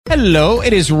Hello,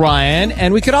 it is Ryan,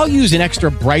 and we could all use an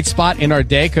extra bright spot in our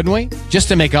day, couldn't we? Just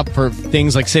to make up for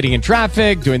things like sitting in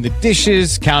traffic, doing the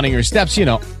dishes, counting your steps, you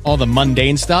know, all the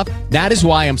mundane stuff. That is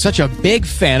why I'm such a big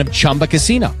fan of Chumba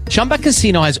Casino. Chumba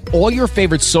Casino has all your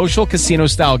favorite social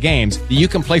casino-style games that you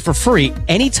can play for free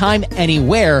anytime,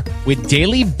 anywhere with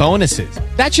daily bonuses.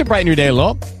 That should brighten your day a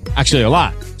little. Actually, a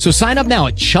lot. So sign up now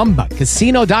at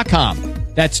ChumbaCasino.com.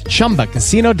 That's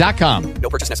ChumbaCasino.com. No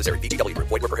purchase necessary. VGW Group.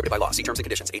 Void where prohibited by law. See terms and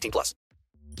conditions. 18+.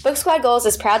 Book Squad Goals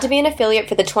is proud to be an affiliate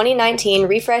for the 2019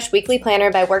 Refresh Weekly Planner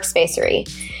by Workspacery.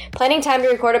 Planning time to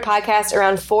record a podcast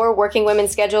around 4 working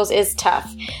women's schedules is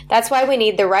tough. That's why we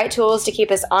need the right tools to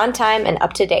keep us on time and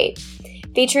up to date.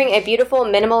 Featuring a beautiful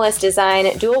minimalist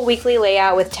design, dual weekly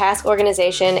layout with task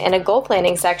organization, and a goal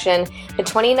planning section, the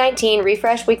 2019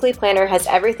 Refresh Weekly Planner has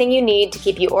everything you need to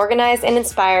keep you organized and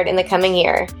inspired in the coming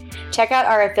year. Check out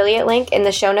our affiliate link in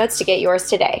the show notes to get yours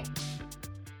today.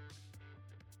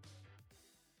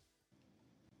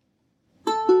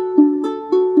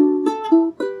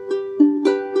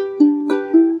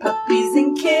 Puppies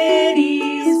and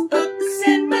kitties, books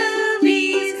and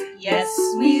movies. Yes,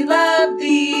 we love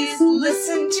these.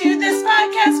 Listen to this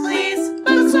podcast, please.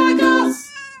 Books Like Us.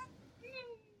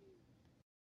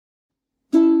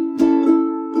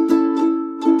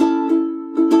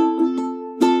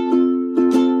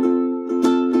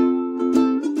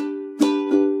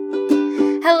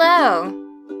 Hello!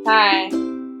 Hi.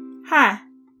 Hi.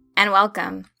 And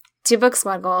welcome to Book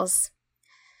Squad Goals.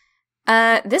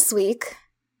 This week,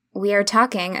 we are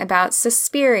talking about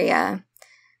Suspiria,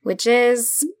 which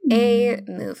is a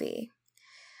movie.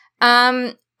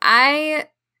 I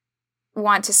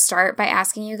want to start by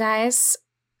asking you guys,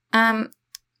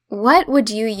 what would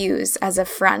you use as a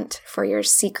front for your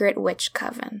secret witch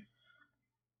coven?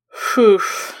 Whew.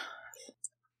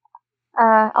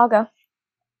 I'll go.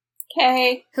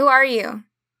 Okay. Who are you?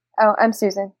 Oh, I'm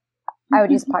Susan. I would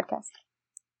use a podcast.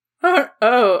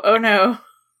 Oh no.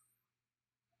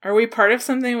 Are we part of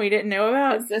something we didn't know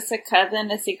about? Is this a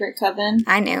coven, a secret coven?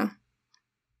 I knew.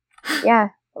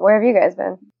 Yeah. Where have you guys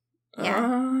been?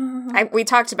 Yeah. We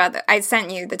talked about that. I sent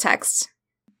you the text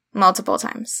multiple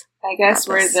times. I guess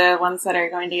about we're this. the ones that are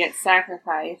going to get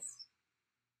sacrificed.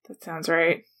 That sounds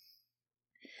right.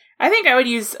 I think I would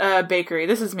use a bakery.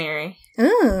 This is Mary.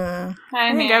 Ooh,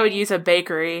 I think I would use a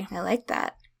bakery. I like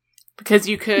that. Because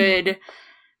you could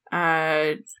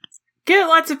get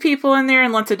lots of people in there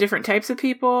and lots of different types of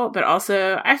people, but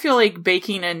also I feel like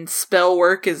baking and spell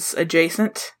work is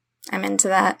adjacent. I'm into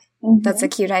that. Mm-hmm. That's a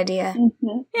cute idea.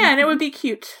 Mm-hmm. Yeah, and it would be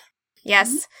cute.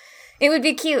 Yes, it would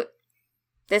be cute.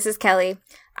 This is Kelly.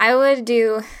 I would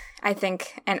do, I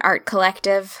think, an art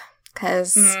collective,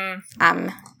 because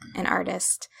I'm an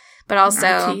artist. But also,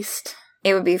 Artiste.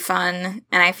 It would be fun,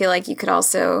 and I feel like you could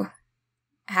also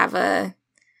have a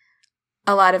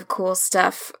lot of cool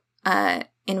stuff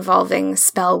involving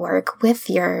spell work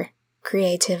with your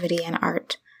creativity and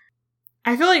art.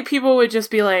 I feel like people would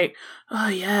just be like, oh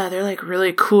yeah, they're like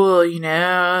really cool, you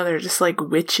know? They're just like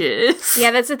witches. Yeah,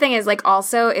 that's the thing is, like,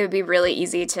 also, it would be really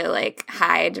easy to, like,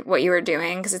 hide what you were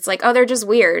doing, because it's like, oh, they're just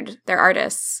weird. They're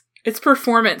artists. It's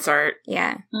performance art.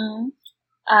 Yeah. Mm-hmm.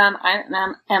 I'm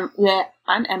Emily.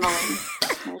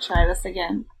 Let me try this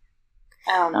again.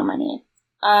 I don't know my name.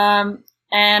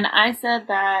 And I said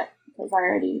that, because I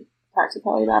already talked to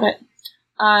Kelly about it.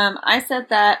 I said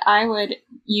that I would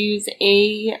use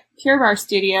a Pure Barre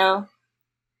studio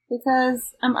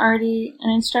because I'm already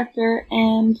an instructor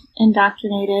and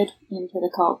indoctrinated into the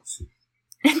cults.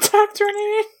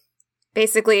 Indoctrinated?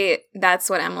 Basically, that's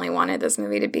what Emily wanted this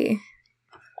movie to be.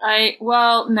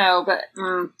 No, but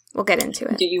We'll get into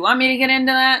it. do you want me to get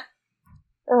into that?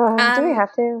 Do we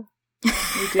have to?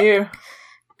 We do.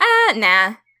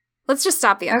 Nah. Let's just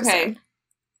stop the episode. Okay.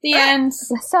 The end.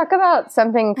 Let's talk about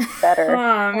something better.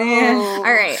 Oh, man. Oh.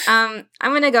 All right. I'm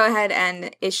going to go ahead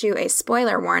and issue a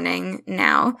spoiler warning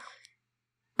now.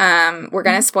 We're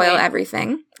going to spoil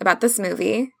everything about this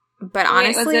movie. But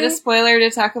honestly, was it a spoiler to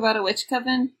talk about a witch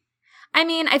coven? I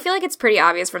mean, I feel like it's pretty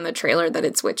obvious from the trailer that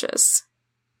it's witches.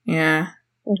 Yeah.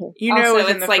 Mm-hmm. You know, also,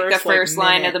 within it's like the first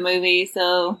line of the movie,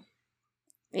 so...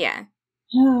 Yeah.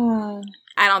 But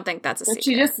I don't think that's a secret.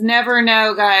 you just never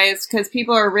know, guys, because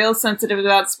people are real sensitive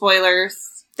about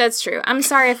spoilers. That's true. I'm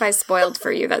sorry if I spoiled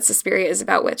for you that Suspiria is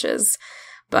about witches,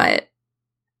 but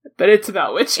it's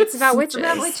about witches. it's about witches.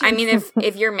 about witches. I mean,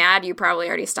 if you're mad, you probably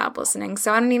already stopped listening,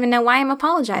 so I don't even know why I'm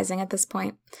apologizing at this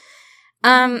point.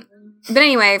 But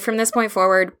anyway, from this point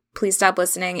forward, please stop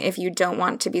listening if you don't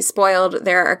want to be spoiled.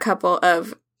 There are a couple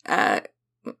of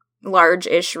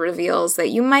large-ish reveals that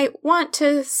you might want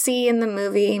to see in the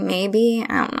movie, maybe.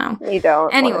 I don't know. You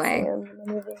don't. Anyway.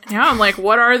 the movie. Yeah, I'm like,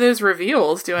 what are those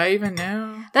reveals? Do I even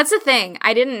know? That's the thing.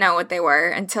 I didn't know what they were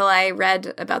until I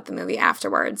read about the movie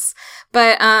afterwards.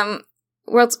 But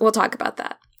we'll talk about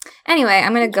that. Anyway,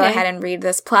 I'm going to go ahead and read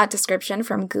this plot description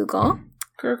from Google.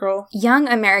 Google. Young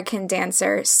American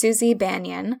dancer Susie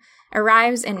Banyan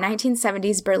arrives in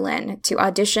 1970s Berlin to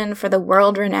audition for the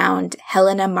world-renowned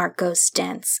Helena Marcos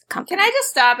Dance Company. Can I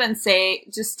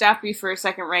just stop you for a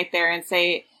second right there and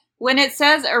say, when it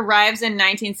says arrives in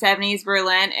 1970s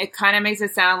Berlin, it kind of makes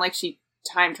it sound like she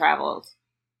time traveled.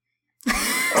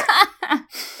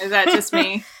 Is that just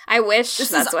me? I wish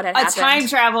that's what had happened. A time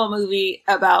travel movie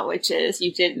about witches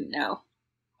you didn't know.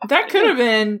 That could have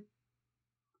been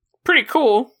pretty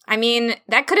cool. I mean,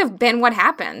 that could have been what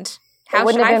happened. How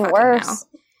wouldn't should have I been fucking worse.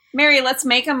 know? Mary, let's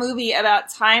make a movie about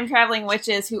time-traveling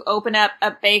witches who open up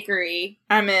a bakery.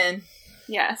 I'm in.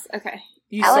 Yes, okay.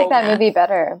 I like that movie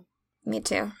better. Me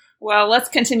too. Well, let's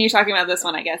continue talking about this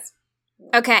one, I guess.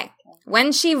 Okay.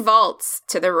 When she vaults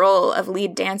to the role of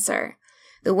lead dancer,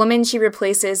 the woman she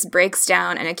replaces breaks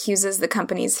down and accuses the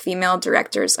company's female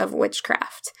directors of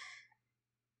witchcraft.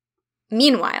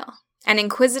 Meanwhile, an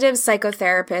inquisitive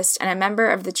psychotherapist and a member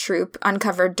of the troupe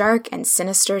uncover dark and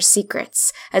sinister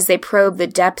secrets as they probe the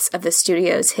depths of the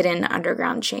studio's hidden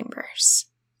underground chambers.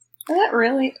 Is that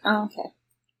really? Oh, okay.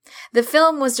 The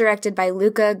film was directed by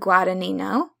Luca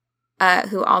Guadagnino,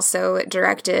 who also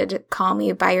directed Call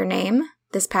Me By Your Name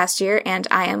this past year and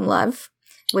I Am Love,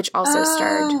 which also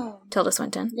starred Tilda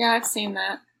Swinton. Yeah, I've seen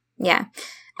that. Yeah.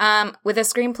 With a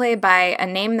screenplay by a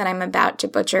name that I'm about to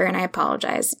butcher, and I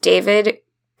apologize, David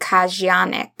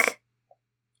Kajanic.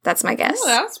 That's my guess. Oh,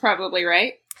 that's probably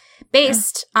right.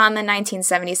 Based on the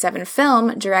 1977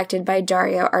 film directed by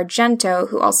Dario Argento,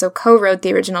 who also co-wrote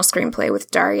the original screenplay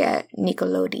with Daria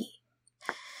Nicolodi.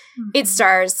 It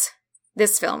stars,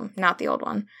 this film, not the old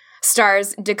one,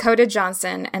 stars Dakota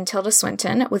Johnson and Tilda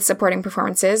Swinton with supporting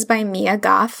performances by Mia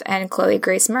Goth and Chloe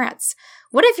Grace Moretz.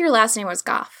 What if your last name was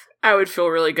Goth? I would feel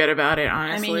really good about it,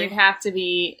 honestly. I mean, you'd have to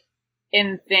be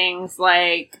in things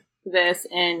like this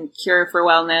and Cure for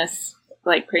Wellness,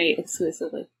 like, pretty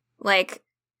exclusively. Like,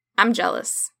 I'm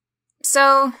jealous.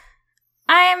 So,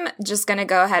 I'm just gonna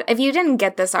go ahead. If you didn't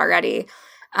get this already,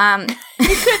 you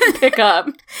couldn't pick up.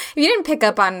 If you didn't pick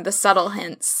up on the subtle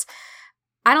hints,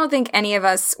 I don't think any of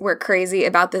us were crazy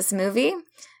about this movie.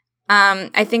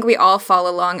 I think we all fall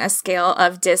along a scale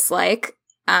of dislike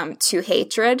to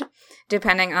hatred,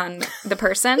 depending on the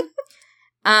person.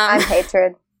 I'm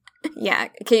hatred. Yeah.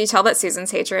 Can you tell that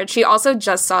Susan's hatred? She also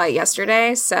just saw it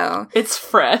yesterday, so it's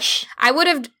fresh. I would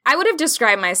have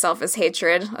described myself as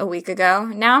hatred a week ago.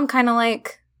 Now I'm kind of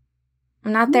like,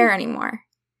 I'm not there anymore.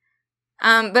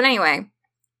 But anyway,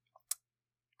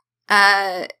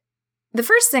 the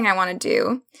first thing I want to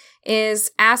do is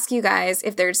ask you guys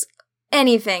if there's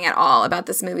anything at all about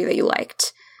this movie that you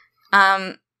liked.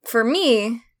 For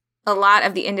me, a lot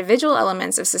of the individual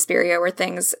elements of Suspiria were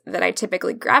things that I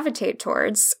typically gravitate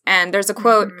towards. And there's a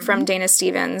quote from Dana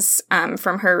Stevens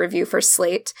from her review for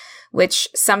Slate, which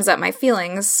sums up my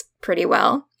feelings pretty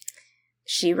well.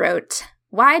 She wrote,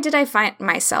 "Why did I find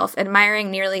myself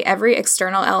admiring nearly every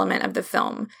external element of the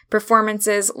film,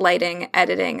 performances, lighting,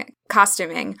 editing,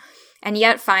 costuming, and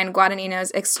yet find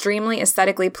Guadagnino's extremely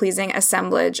aesthetically pleasing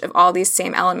assemblage of all these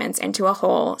same elements into a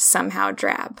whole somehow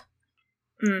drab?"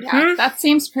 Yeah, that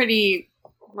seems pretty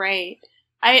right.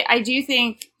 I do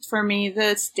think, for me,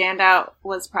 the standout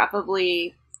was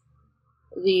probably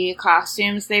the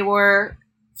costumes they wore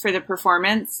for the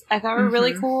performance. I thought were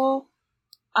really cool.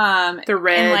 The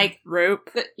red and, like, rope.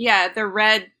 The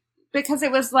red, because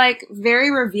it was, like,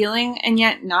 very revealing and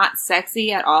yet not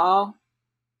sexy at all.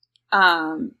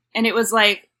 And it was,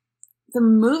 like, the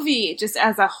movie just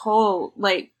as a whole,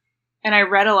 like, and I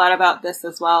read a lot about this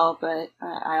as well, but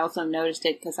I also noticed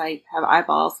it because I have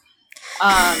eyeballs.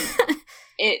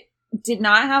 It did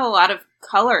not have a lot of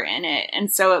color in it.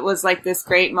 And so it was like this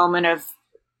great moment of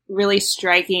really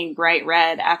striking bright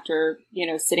red after,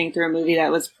 sitting through a movie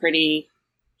that was pretty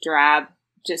drab,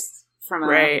 just from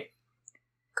a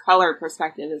color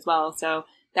perspective as well. So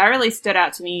that really stood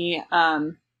out to me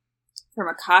from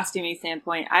a costuming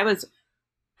standpoint.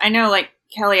 I know, like,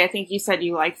 Kelly, I think you said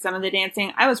you liked some of the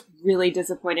dancing. I was really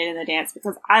disappointed in the dance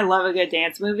because I love a good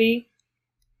dance movie.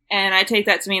 And I take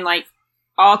that to mean, like,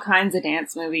 all kinds of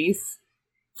dance movies.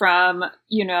 From,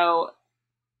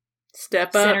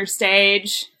 Step Up, Center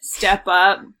Stage, Step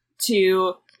Up,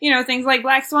 to, things like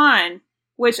Black Swan,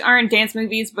 which aren't dance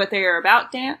movies, but they are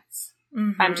about dance.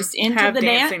 Mm-hmm. I'm just into Have the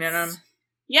dancing dance. in them.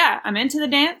 Yeah, I'm into the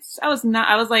dance. I was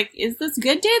like, is this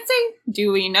good dancing?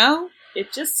 Do we know?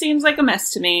 It just seems like a mess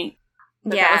to me.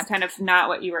 But that was kind of not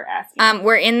what you were asking.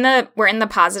 We're in the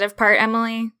positive part,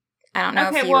 Emily. I don't know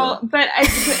if you...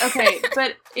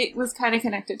 but it was kind of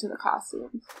connected to the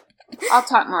costumes. I'll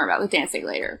talk more about the dancing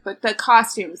later, but the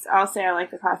costumes, I'll say I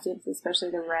like the costumes,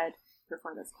 especially the red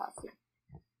performance costume.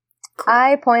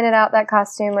 I pointed out that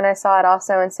costume when I saw it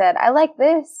also and said, I like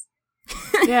this.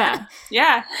 Yeah.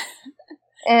 Yeah.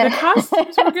 And The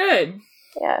costumes were good.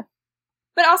 yeah.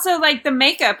 But also, like, the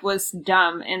makeup was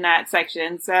dumb in that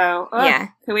section, so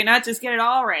could we not just get it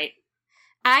all right?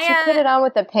 She put it on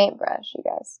with a paintbrush, you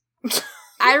guys.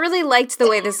 I really liked the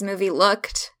way this movie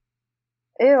looked.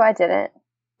 Ew, I didn't.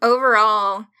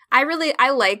 Overall, I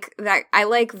like that. I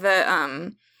like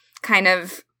the kind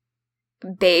of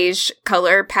beige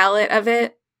color palette of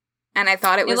it, and I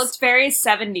thought it looked very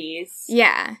 70s.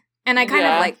 Yeah, and I kind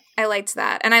of I liked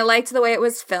that, and I liked the way it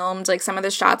was filmed. Like, some of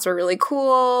the shots were really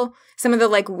cool. Some of the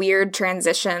like weird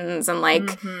transitions and like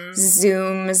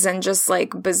zooms and just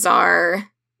like bizarre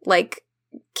like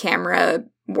camera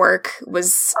work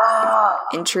was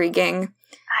intriguing.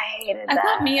 I hated that. I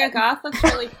thought Mia Goth looked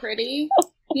really pretty.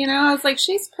 You know, I was like,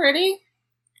 she's pretty.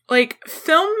 Like,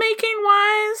 filmmaking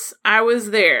wise, I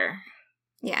was there.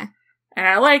 Yeah. And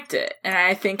I liked it. And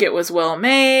I think it was well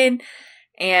made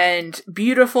and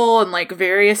beautiful and like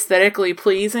very aesthetically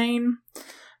pleasing.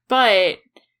 But,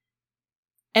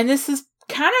 and this is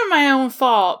kind of my own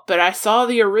fault, but I saw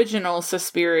the original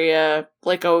Suspiria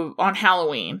like on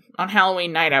Halloween. On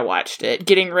Halloween night I watched it,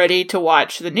 getting ready to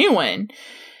watch the new one.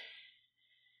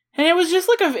 And it was just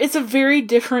like it's a very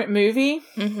different movie.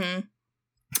 Mm-hmm.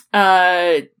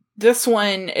 This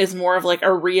one is more of like a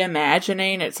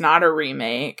reimagining. It's not a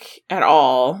remake at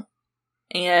all.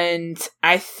 And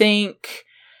I think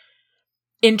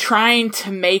in trying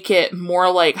to make it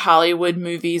more like Hollywood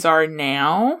movies are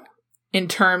now, in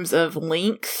terms of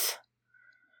length,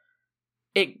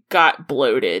 it got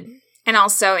bloated. And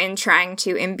also in trying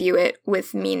to imbue it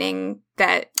with meaning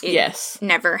that it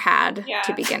never had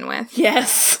to begin with.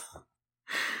 Yes.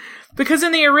 Because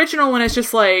in the original one, it's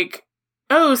just like,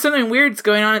 oh, something weird's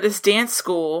going on at this dance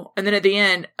school. And then at the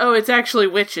end, oh, it's actually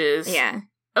witches. Yeah.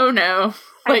 Oh, no.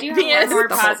 I do have one more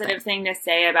positive thing to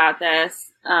say about this.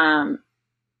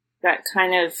 That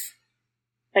kind of,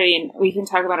 I mean, we can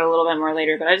talk about it a little bit more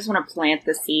later, but I just want to plant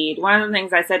the seed. One of the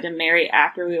things I said to Mary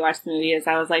after we watched the movie is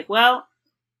I was like, well,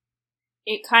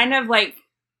 it kind of like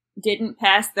didn't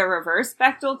pass the reverse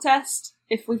Bechdel test,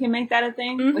 if we can make that a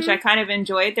thing, which I kind of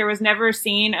enjoyed. There was never a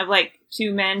scene of like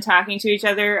two men talking to each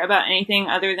other about anything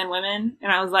other than women.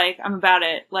 And I was like, I'm about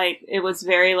it. Like, it was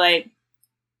very like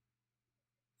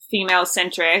female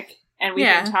centric, and we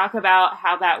can talk about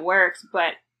how that works,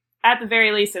 but at the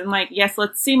very least, I'm like, yes,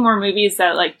 let's see more movies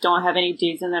that like don't have any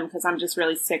dudes in them, because I'm just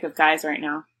really sick of guys right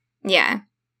now. Yeah.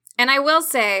 And I will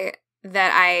say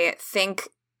that I think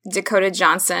Dakota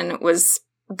Johnson was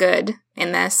good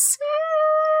in this.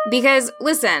 Because,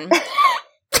 listen,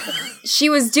 she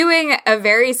was doing a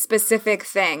very specific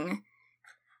thing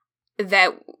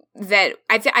that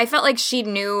I felt like she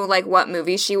knew like what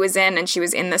movie she was in, and she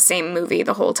was in the same movie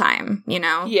the whole time, you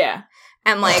know? Yeah.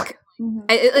 And like,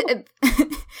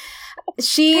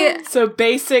 so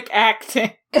basic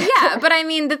acting. Yeah, but I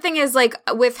mean, the thing is, like,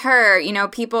 with her, you know,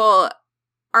 people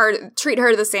treat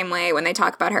her the same way when they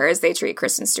talk about her as they treat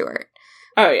Kristen Stewart.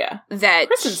 Oh, yeah. That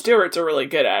Kristen Stewart's a really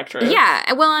good actress.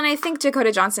 Yeah, well, and I think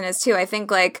Dakota Johnson is too. I think,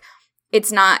 like,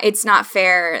 it's not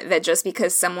fair that just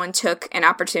because someone took an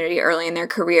opportunity early in their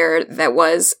career that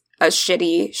was a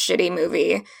shitty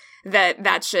movie,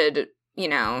 that should, you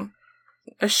know...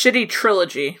 A shitty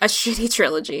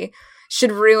trilogy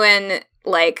should ruin,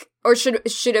 like, or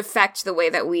should affect the way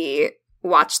that we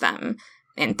watch them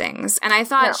in things. And I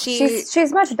thought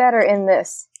she's much better in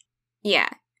this. Yeah.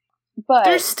 But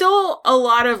there's still a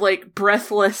lot of, like,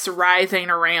 breathless writhing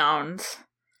around.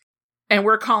 And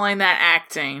we're calling that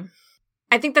acting.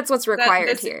 I think that's what's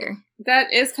required here.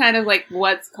 That is kind of, like,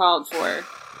 what's called for.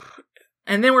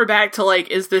 And then we're back to, like,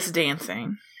 is this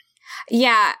dancing?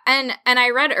 Yeah, and I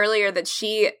read earlier that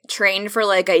she trained for,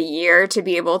 like, a year to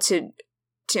be able to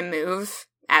move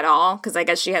at all, because I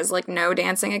guess she has, like, no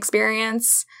dancing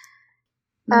experience.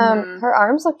 Her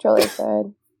arms looked really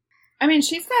good. I mean,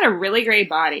 she's got a really great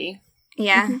body.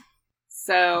 Yeah.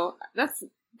 So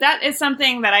that is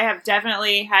something that I have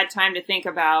definitely had time to think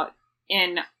about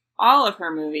in all of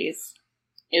her movies,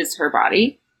 is her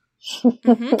body.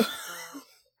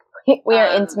 We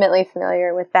are intimately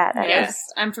familiar with that.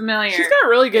 Yes, I'm familiar. She's got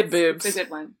really good boobs. It's a good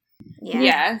one. Yeah.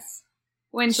 Yes.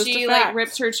 When she, like,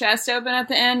 ripped her chest open at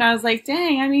the end, I was like,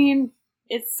 dang, I mean,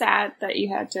 it's sad that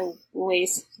you had to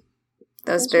waste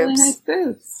those boobs. Really nice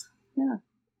boobs. Yeah.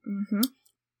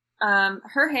 Mm-hmm.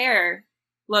 Her hair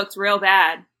looked real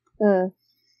bad. Mm.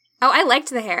 Oh, I liked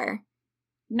the hair.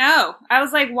 No. I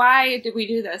was like, why did we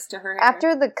do this to her hair?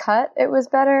 After the cut, it was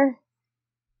better.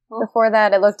 Before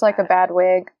that, it looked like a bad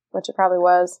wig, which it probably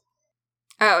was.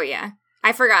 Oh, yeah.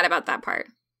 I forgot about that part.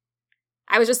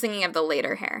 I was just thinking of the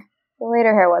later hair. The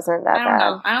later hair wasn't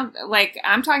that bad.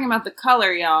 I'm talking about the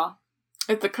color, y'all.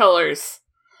 It's the colors.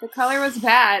 The color was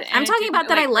bad. I'm talking about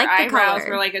that I like the color. Her eyebrows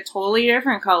were like a totally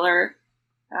different color.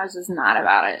 I was just not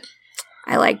about it.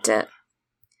 I liked it.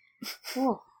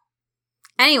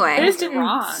 Anyway. It just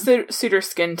didn't suit her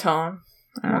skin tone,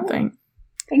 I don't think.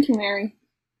 Thank you, Mary.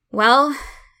 Well,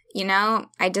 you know,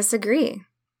 I disagree.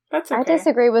 That's okay. I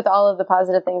disagree with all of the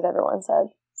positive things everyone said.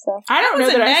 So I don't know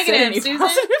that I said any Susan.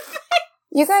 positive things.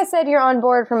 you guys said you're on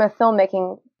board from a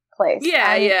filmmaking place. Yeah,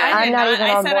 I'm not even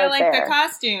on board I liked there. the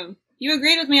costume. You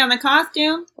agreed with me on the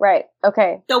costume? Right.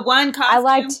 Okay. The one costume? I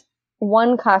liked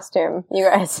one costume, you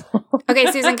guys.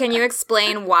 Okay, Susan, can you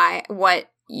explain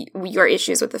what your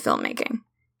issues with the filmmaking?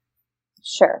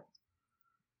 Sure.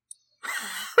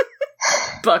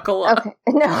 Buckle up. Okay.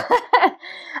 No.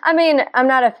 I mean, I'm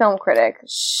not a film critic.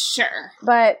 Sure.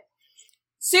 But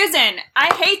Susan,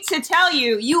 I hate to tell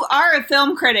you, you are a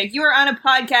film critic. You are on a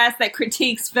podcast that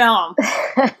critiques film.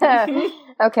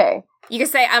 okay. You can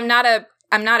say I'm not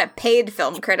a paid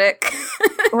film critic.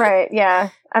 Right, yeah.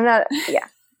 Yeah.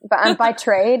 But I'm by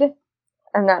trade.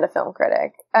 I'm not a film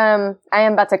critic. I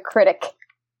am about to critique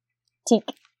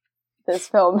this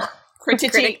film.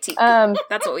 Critique.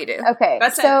 That's what we do. Okay.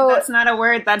 That's not a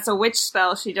word. That's a witch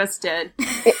spell she just did.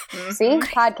 See?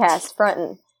 Podcast,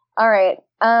 frontin'. All right.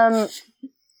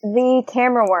 The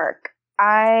camera work.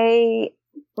 I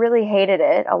really hated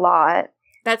it a lot.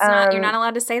 That's not, you're not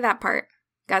allowed to say that part.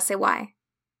 Gotta say why.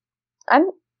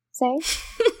 I'm saying.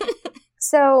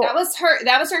 So. That was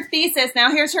her thesis.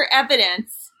 Now here's her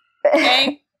evidence.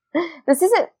 Okay? This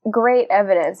isn't great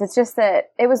evidence. It's just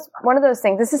that it was one of those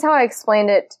things. This is how I explained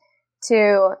it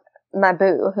to my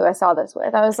boo, who I saw this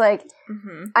with. I was like,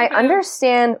 I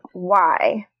understand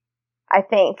why I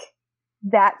think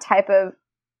that type of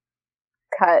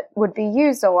cut would be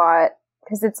used a lot,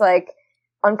 because it's like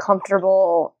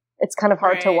uncomfortable. It's kind of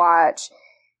hard to watch.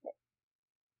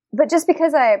 But just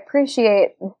because I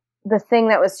appreciate the thing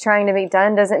that was trying to be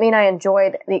done doesn't mean I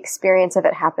enjoyed the experience of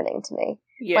it happening to me.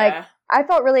 Yeah. Like, I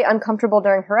felt really uncomfortable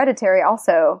during Hereditary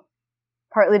also,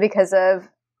 partly because of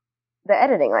the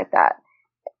editing like that.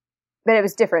 But it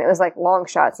was different. It was like long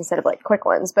shots instead of like quick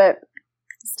ones. But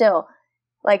still,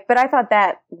 like, but I thought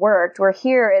that worked. Where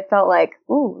here it felt like,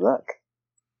 ooh, look.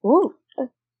 Ooh.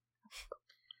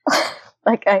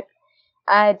 Like,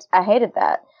 I hated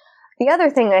that. The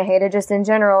other thing I hated just in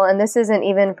general, and this isn't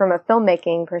even from a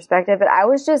filmmaking perspective, but I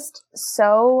was just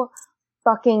so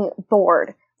fucking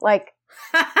bored. Like,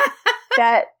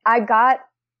 that I got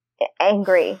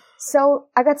angry.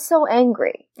 I got so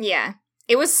angry. Yeah.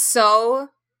 It was so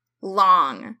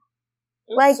long.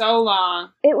 So long.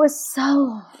 It was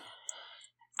so...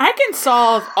 I can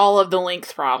solve all of the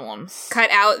length problems.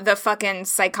 Cut out the fucking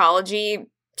psychology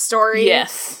story.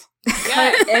 Yes.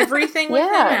 Cut everything with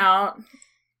him out.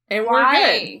 And we're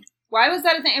good. Why was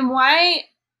that a thing? And why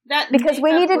that? Because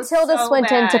we needed Tilda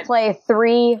Swinton to play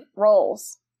 3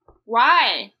 roles.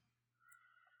 Why?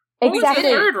 What Exactly.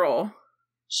 was the third role?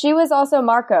 She was also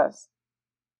Marcos.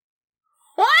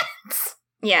 What?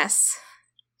 Yes.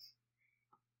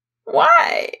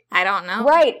 Why? I don't know.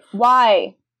 Right.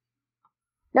 Why?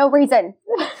 No reason.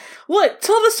 Look,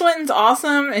 Tilda Swinton's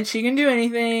awesome, and she can do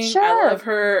anything. Sure. I love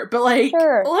her. But, like,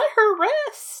 let her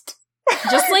rest.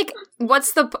 Just, like,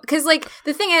 because, like,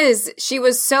 the thing is, she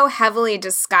was so heavily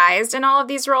disguised in all of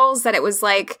these roles that it was,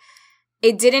 like,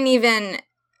 it didn't even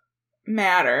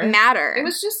matter. It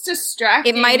was just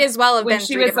distracting. It might as well have when been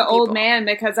she 3 was the different old people. man,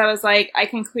 because I was like, I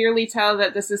can clearly tell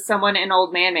that this is someone in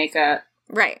old man makeup.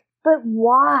 Right. But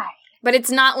why? But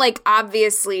it's not, like,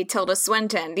 obviously Tilda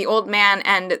Swinton. The old man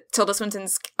and Tilda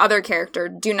Swinton's other character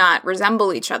do not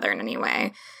resemble each other in any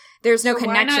way. There's no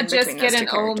connection between those two characters. Why not just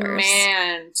get an old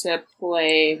man to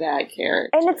play that character?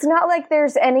 And it's not like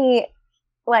there's any,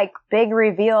 like, big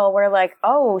reveal where, like,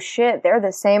 oh, shit, they're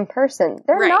the same person.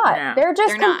 They're not. No. They're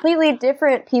just completely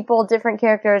different people, different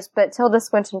characters, but Tilda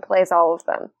Swinton plays all of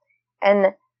them.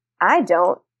 And I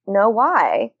don't know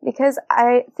why. Because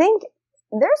I think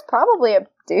there's probably a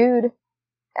dude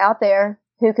out there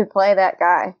who could play that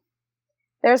guy.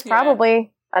 There's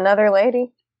probably another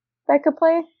lady that could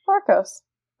play Marcos.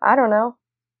 I don't know.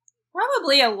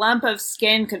 Probably a lump of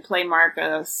skin could play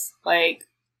Marcos. Like,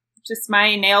 just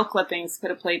my nail clippings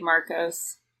could have played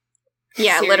Marcos.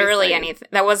 Yeah, Seriously. literally anything.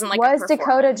 That wasn't like Was a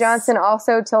Dakota Johnson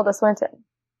also Tilda Swinton?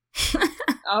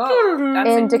 Oh, that's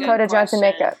in a good Dakota Johnson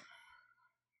question. makeup.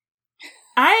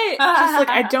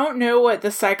 I don't know what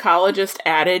the psychologist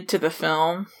added to the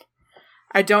film.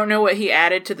 I don't know what he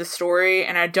added to the story,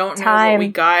 and I don't know what we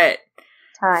got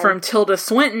from Tilda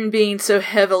Swinton being so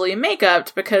heavily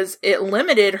make-upped, because it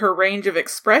limited her range of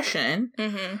expression.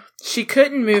 Mm-hmm. She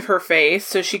couldn't move her face,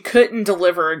 so she couldn't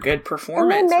deliver a good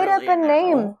performance. And they made up a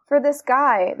name for this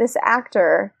guy, this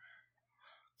actor.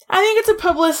 I think it's a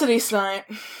publicity stunt.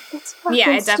 It's fucking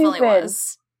it definitely stupid.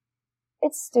 was.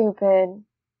 It's stupid.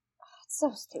 It's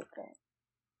so stupid.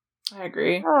 I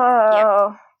agree.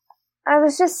 Oh, I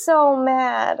was just so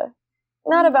mad.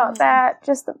 Not about that,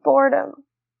 just the boredom.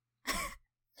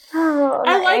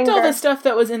 I liked all the stuff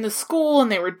that was in the school, and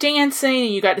they were dancing,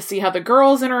 and you got to see how the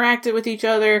girls interacted with each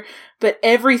other, but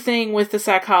everything with the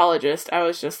psychologist, I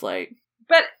was just like...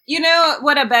 But you know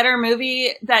what a better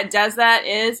movie that does that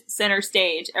is? Center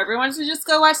Stage. Everyone should just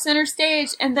go watch Center Stage,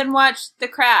 and then watch The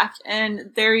Craft,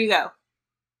 and there you go.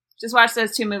 Just watch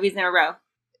those 2 movies in a row.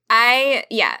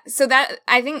 So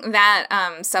I think that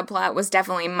subplot was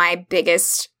definitely my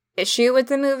biggest issue with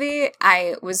the movie.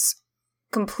 I was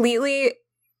completely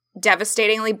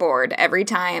devastatingly bored every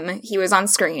time he was on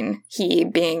screen, he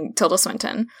being Tilda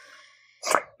Swinton.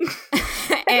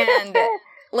 And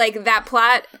like that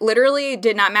plot literally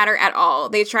did not matter at all.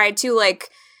 They tried to like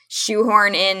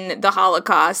shoehorn in the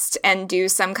Holocaust and do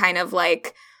some kind of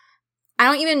like I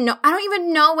don't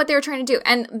even know what they were trying to do.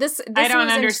 And this I don't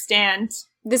understand.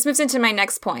 This moves into my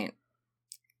next point.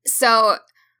 So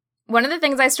one of the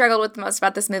things I struggled with the most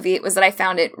about this movie was that I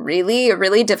found it really,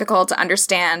 really difficult to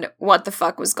understand what the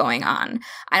fuck was going on.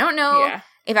 I don't know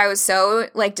if I was so,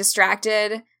 like,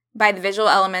 distracted by the visual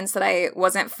elements that I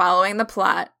wasn't following the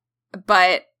plot,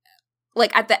 but,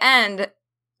 like, at the end,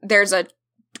 there's a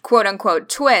quote-unquote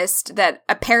twist that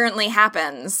apparently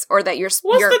happens, or that What's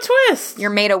the twist? You're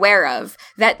made aware of,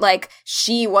 that, like,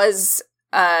 she was,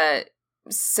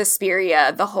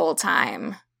 Suspiria the whole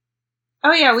time.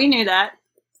 Oh, yeah, we knew that.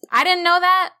 I didn't know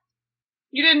that.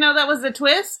 You didn't know that was the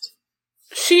twist?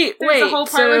 There's a whole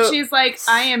part where she's like,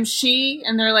 I am she,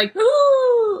 and they're like,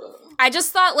 ooh. I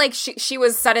just thought, like, she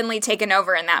was suddenly taken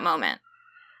over in that moment.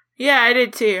 Yeah, I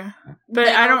did too. But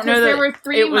I don't know that there were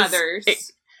 3 mothers. Do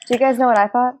you guys know what I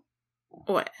thought?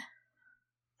 What?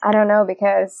 I don't know,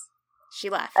 because she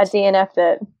left. I DNF'd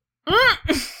it.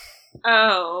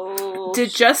 Oh.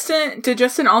 Did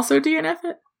Justin also DNF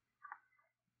it?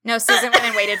 No, Susan went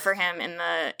and waited for him in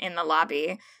the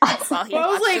lobby while he I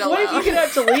was watched like, it what if alone. you get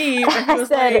up to leave? And he was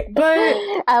like, but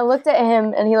I looked at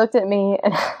him and he looked at me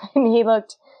and he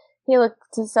looked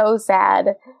so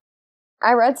sad.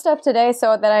 I read stuff today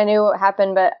so that I knew what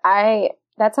happened, but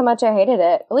that's how much I hated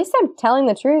it. At least I'm telling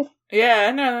the truth. Yeah,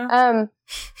 I know.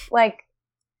 Like,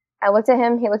 I looked at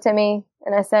him, he looked at me,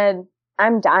 and I said,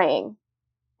 I'm dying.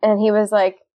 And he was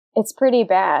like, it's pretty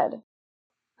bad.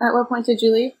 At what point did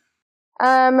you leave?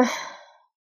 What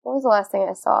was the last thing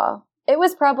I saw? It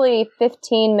was probably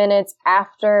 15 minutes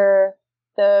after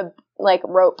the, like,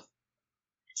 rope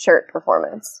shirt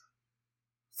performance.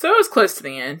 So it was close to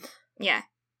the end. Yeah.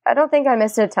 I don't think I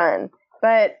missed a ton,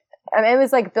 but I mean, it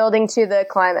was, like, building to the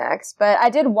climax. But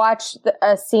I did watch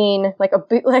a scene, like, a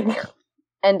bootleg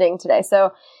ending today.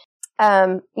 So,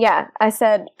 yeah, I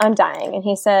said, I'm dying. And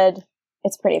he said,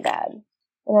 it's pretty bad.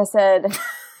 And I said,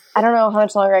 I don't know how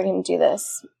much longer I can do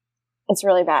this. It's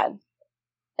really bad.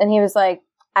 And he was like,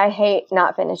 I hate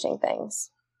not finishing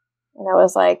things. And I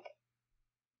was like,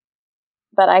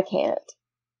 but I can't.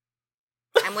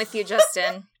 I'm with you,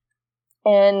 Justin.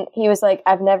 And he was like,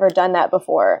 I've never done that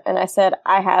before. And I said,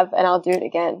 I have, and I'll do it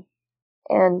again.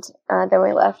 And then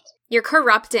we left. You're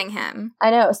corrupting him. I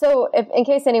know. So in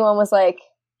case anyone was like,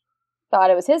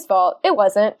 thought it was his fault, it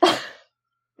wasn't.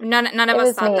 None of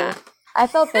us thought that. I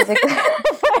felt physically.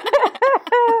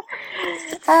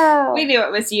 Oh. We knew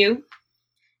it was you.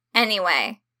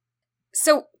 Anyway,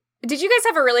 so did you guys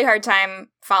have a really hard time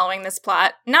following this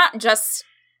plot? Not just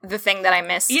the thing that I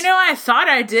missed. You know, I thought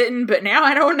I didn't, but now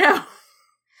I don't know.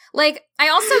 Like, I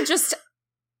also just,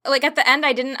 like, at the end,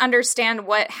 I didn't understand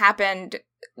what happened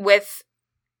with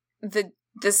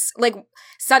this, like,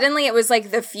 suddenly it was,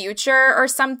 like, the future or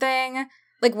something.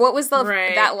 Like, what was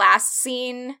that last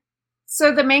scene?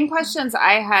 So the main questions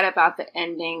I had about the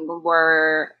ending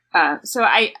were, so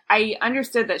I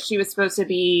understood that she was supposed to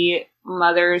be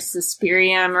Mother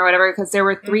Suspirium or whatever, because there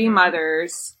were 3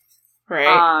 mothers.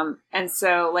 Right. And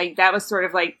so, like, that was sort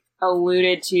of, like,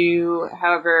 alluded to,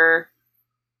 however,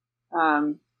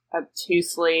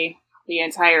 obtusely the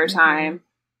entire time.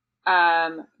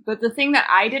 But the thing that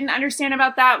I didn't understand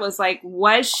about that was, like,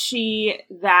 was she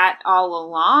that all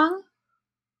along?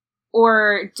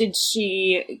 Or did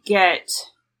she get,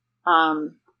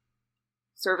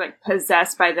 sort of like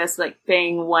possessed by this like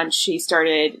thing once she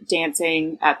started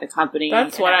dancing at the company.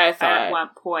 That's what I thought at one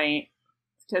point.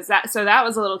 That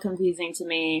was a little confusing to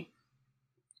me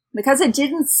because it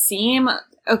didn't seem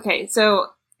okay. So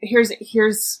here's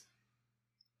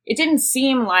it didn't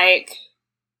seem like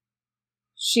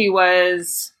she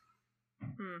was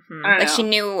I don't know, she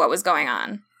knew what was going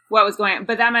on.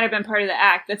 But that might have been part of the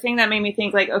act. The thing that made me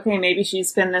think like, okay, maybe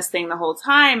she's been this thing the whole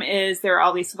time is there are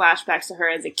all these flashbacks to her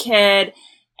as a kid,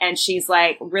 and she's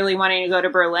like really wanting to go to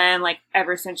Berlin like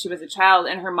ever since she was a child,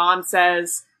 and her mom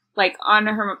says like on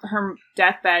her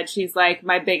deathbed, she's like,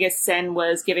 my biggest sin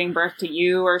was giving birth to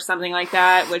you or something like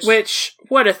that, which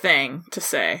what a thing to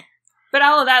say. But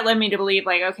all of that led me to believe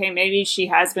like, okay, maybe she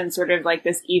has been sort of like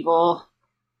this evil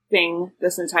thing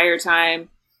this entire time.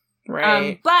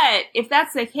 Right. But if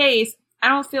that's the case, I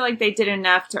don't feel like they did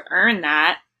enough to earn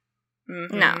that.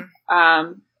 Mm-hmm.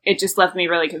 No. It just left me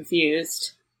really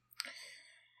confused.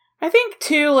 I think,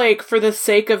 too, like, for the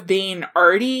sake of being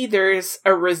arty, there's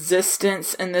a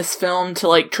resistance in this film to,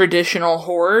 like, traditional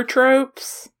horror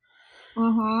tropes.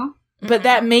 Mm-hmm. But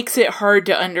that makes it hard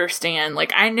to understand.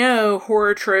 Like, I know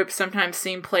horror tropes sometimes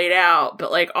seem played out,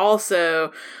 but, like,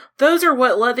 also, those are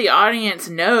what let the audience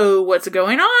know what's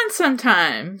going on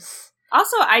sometimes.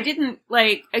 Also, I didn't,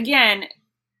 like, again,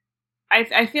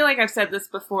 I feel like I've said this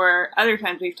before, other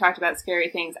times we've talked about scary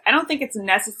things. I don't think it's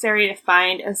necessary to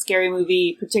find a scary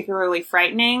movie particularly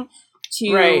frightening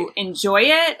to enjoy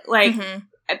it. Like,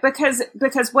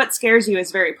 because what scares you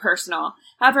is very personal.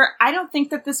 However, I don't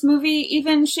think that this movie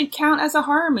even should count as a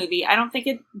horror movie. I don't think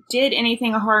it did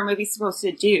anything a horror movie's supposed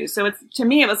to do. So to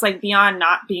me, it was like beyond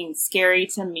not being scary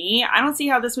to me. I don't see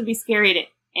how this would be scary to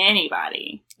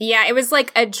anybody. Yeah, it was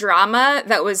like a drama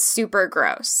that was super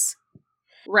gross.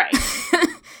 Right.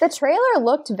 The trailer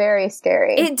looked very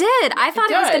scary. It did. I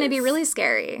thought it was going to be really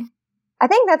scary. I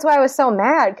think that's why I was so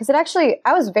mad, because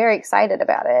I was very excited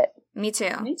about it. Me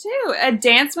too. Me too. A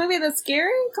dance movie that's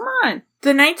scary? Come on.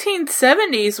 The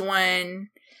 1970s one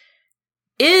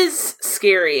is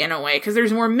scary in a way, because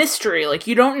there's more mystery. Like,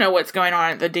 you don't know what's going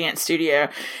on at the dance studio,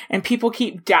 and people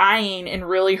keep dying in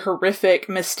really horrific,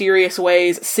 mysterious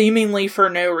ways, seemingly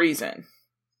for no reason.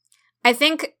 I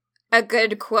think a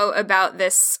good quote about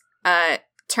this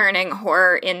turning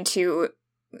horror into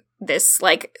this,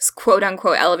 like,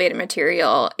 quote-unquote elevated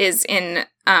material is in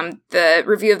the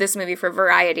review of this movie for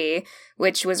Variety,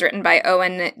 which was written by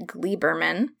Owen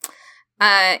Gleiberman.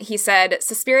 He said,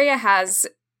 Suspiria has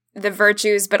the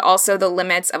virtues but also the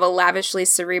limits of a lavishly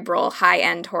cerebral,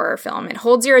 high-end horror film. It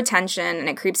holds your attention and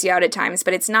it creeps you out at times,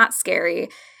 but it's not scary,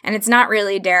 and it's not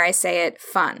really, dare I say it,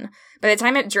 fun. By the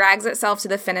time it drags itself to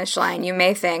the finish line, you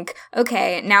may think,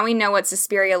 okay, now we know what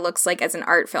Suspiria looks like as an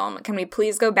art film. Can we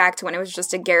please go back to when it was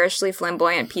just a garishly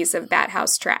flamboyant piece of bat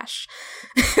house trash?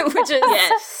 Which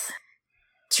is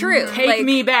true. Take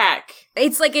me back.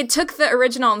 It's like it took the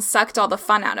original and sucked all the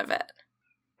fun out of it.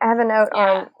 I have a note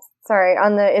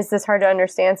on the is this hard to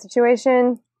understand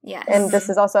situation? Yes. And this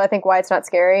is also, I think, why it's not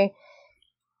scary.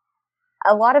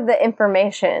 A lot of the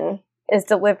information is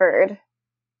delivered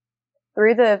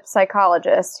through the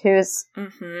psychologist who's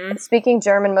speaking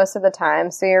German most of the time,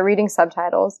 so you're reading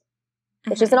subtitles,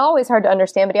 which isn't always hard to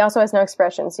understand, but he also has no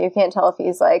expression, so you can't tell if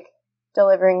he's, like,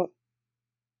 delivering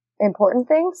important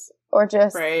things or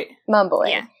just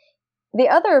mumbling. Yeah. The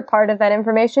other part of that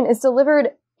information is delivered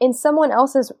in someone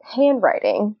else's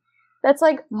handwriting. That's,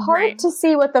 like, hard to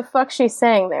see what the fuck she's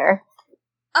saying there.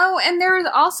 Oh, and there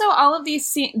was also all of these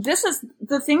scenes. This is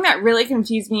the thing that really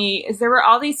confused me, is there were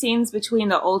all these scenes between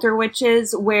the older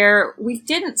witches where we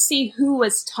didn't see who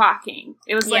was talking.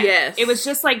 It was like, it was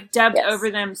just like dubbed over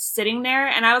them sitting there.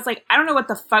 And I was like, I don't know what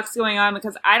the fuck's going on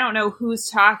because I don't know who's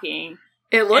talking.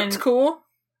 It looked cool.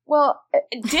 Well,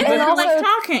 it did look like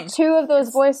talking. Two of those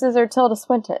voices are Tilda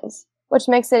Swinton's, which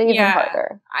makes it even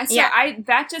harder.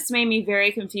 That just made me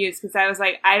very confused because I was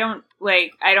like, I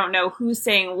don't know who's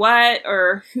saying what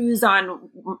or who's on,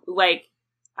 like,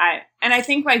 and I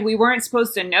think, like, we weren't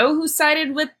supposed to know who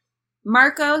sided with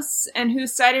Marcos and who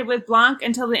sided with Blanc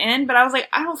until the end, but I was like,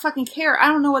 I don't fucking care. I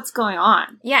don't know what's going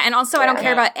on. Yeah, and also I don't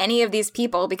care about any of these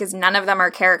people because none of them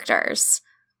are characters.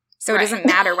 So it doesn't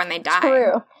matter when they die.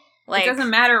 True. Like, it doesn't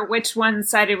matter which one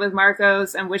sided with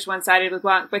Marcos and which one sided with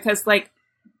Blanc because, like,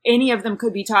 any of them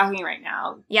could be talking right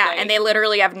now. Yeah, like, and they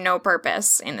literally have no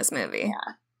purpose in this movie.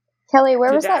 Yeah. Kelly,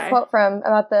 where was that quote from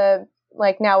about the,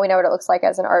 like, now we know what it looks like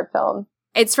as an art film?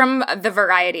 It's from the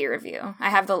Variety review. I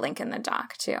have the link in the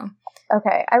doc, too.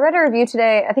 Okay. I read a review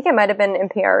today, I think it might have been an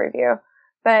NPR review,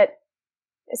 but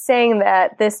saying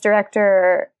that this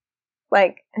director,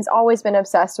 like, has always been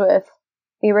obsessed with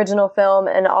the original film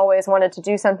and always wanted to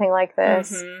do something like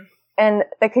this. And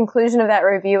the conclusion of that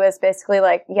review is basically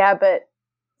like, yeah, but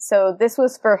so this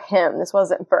was for him. This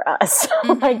wasn't for us.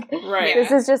 Like,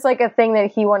 this is just like a thing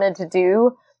that he wanted to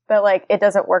do, but like it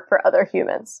doesn't work for other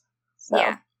humans. So.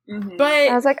 Yeah. But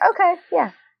I was like, okay,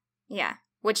 yeah. Yeah.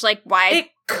 Which, like, why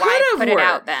put it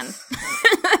out then?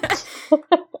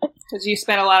 Because you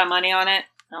spent a lot of money on it?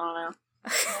 I don't know.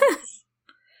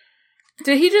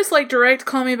 Did he just, like, direct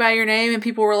Call Me By Your Name and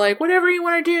people were like, whatever you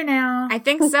want to do now? I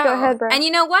think so. Go ahead, bro. And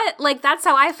you know what? Like, that's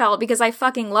how I felt because I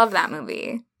fucking love that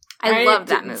movie. I love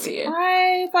that movie.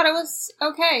 I thought it was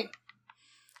okay.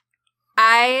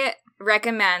 I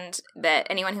recommend that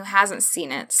anyone who hasn't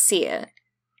seen it, see it.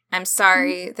 I'm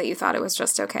sorry that you thought it was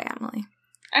just okay, Emily.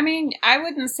 I mean, I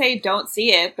wouldn't say don't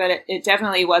see it, but it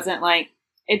definitely wasn't like,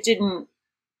 it didn't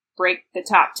break the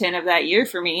top 10 of that year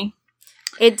for me.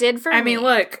 It did for me. I mean,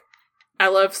 look, I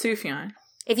love Sufjan.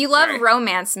 If you love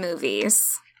romance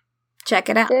movies, check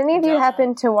it out. Did any of you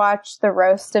happen to watch the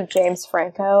roast of James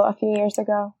Franco a few years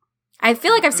ago? I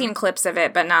feel like I've seen clips of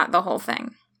it, but not the whole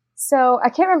thing. So I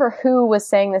can't remember who was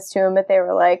saying this to him, but they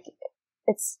were like,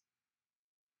 it's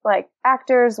like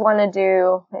actors want to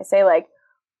do, they say like,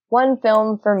 one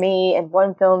film for me and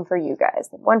one film for you guys.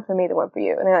 One for me, the one for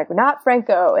you. And they're like, not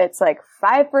Franco. It's like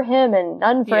 5 for him and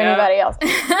none for anybody else.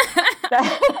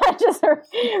 That just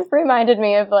reminded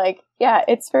me of like, yeah,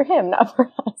 it's for him, not for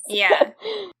us. Yeah.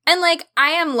 And like,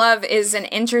 I Am Love is an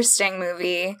interesting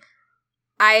movie.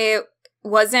 I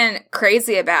wasn't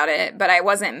crazy about it, but I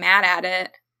wasn't mad at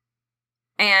it.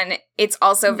 And it's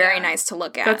also very nice to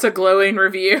look at. That's a glowing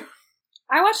review.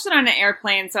 I watched it on an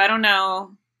airplane, so I don't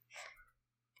know.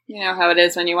 You know how it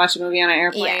is when you watch a movie on an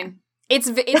airplane. Yeah.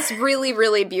 It's really,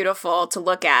 really beautiful to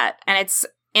look at. And it's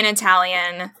in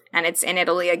Italian, and it's in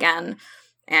Italy again.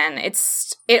 And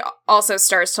it also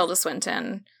stars Tilda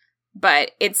Swinton.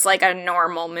 But it's like a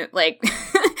normal movie, like...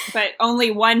 But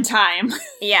only one time.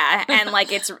 Yeah, and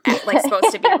like it's like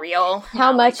supposed to be real.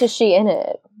 How much is she in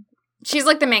it? She's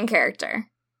like the main character.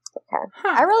 Okay.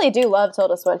 I really do love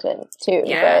Tilda Swinton, too.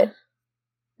 Yeah. But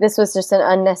this was just an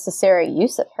unnecessary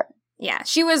use of her. Yeah,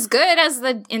 she was good as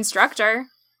the instructor.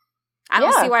 I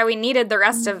don't see why we needed the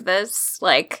rest of this.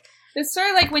 Like, it's sort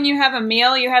of like when you have a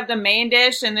meal, you have the main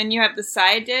dish and then you have the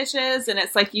side dishes, and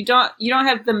it's like you don't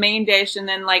have the main dish and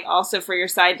then like also for your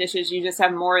side dishes you just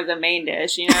have more of the main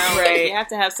dish, you know? Right. You have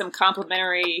to have some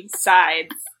complimentary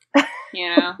sides,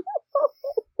 you know?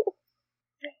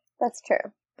 That's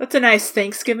true. That's a nice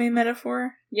Thanksgiving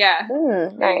metaphor. Yeah. There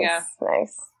you Nice. go.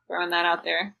 Nice. Throwing that out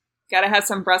there. Gotta have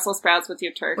some Brussels sprouts with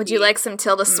your turkey. would you like some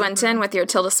Tilda Swinton with your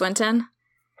Tilda Swinton?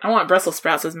 I want Brussels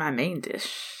sprouts as my main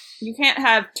dish. You can't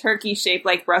have turkey shaped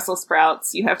like Brussels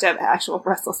sprouts. You have to have actual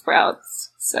Brussels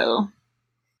sprouts. So.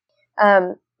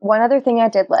 One other thing I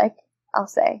did like, I'll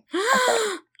say.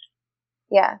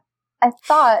 Yeah. I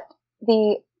thought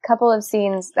the couple of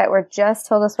scenes that were just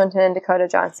Tilda Swinton and Dakota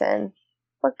Johnson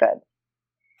were good.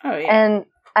 Oh, yeah. And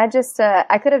I just,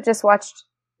 I could have just watched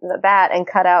that and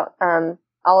cut out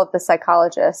all of the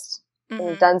psychologists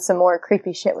and done some more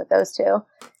creepy shit with those two.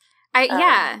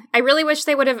 I really wish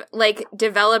they would have like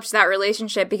developed that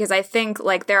relationship, because I think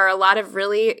like there are a lot of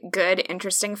really good,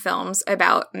 interesting films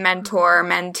about mentor,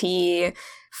 mentee,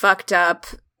 fucked up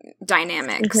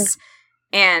dynamics.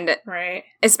 And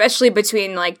especially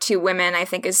between like two women, I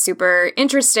think is super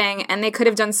interesting. And they could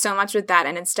have done so much with that.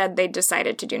 And instead they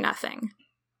decided to do nothing.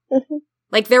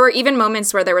 Like, there were even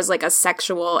moments where there was, like, a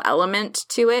sexual element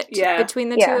to it between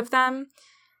the two of them.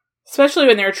 Especially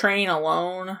when they're training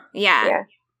alone. Yeah.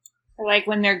 Or, like,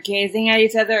 when they're gazing at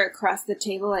each other across the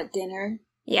table at dinner.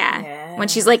 Yeah. When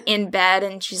she's, like, in bed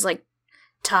and she's, like,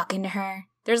 talking to her.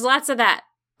 There's lots of that.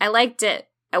 I liked it.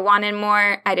 I wanted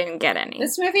more. I didn't get any.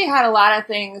 This movie had a lot of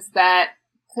things that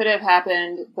could have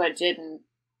happened but didn't.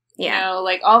 Yeah. You know,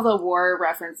 like, all the war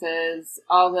references,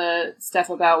 all the stuff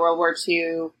about World War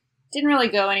II... didn't really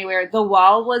go anywhere. The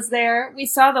Wall was there. We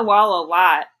saw the Wall a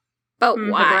lot. But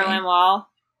why? The Berlin Wall.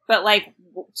 But, like,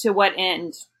 to what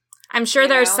end? I'm sure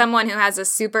there's someone who has a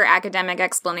super academic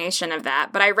explanation of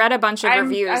that, but I read a bunch of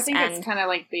reviews, I think and it's kind of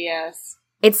like BS.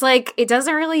 It's like, it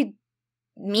doesn't really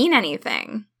mean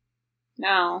anything.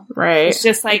 No. Right. It's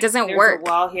just like, it doesn't there's work. a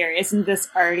wall here. Isn't this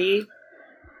arty?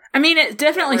 I mean, it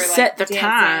definitely set the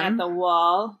time. At the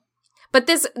wall. But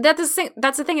that's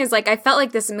the thing is, like, I felt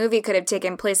like this movie could have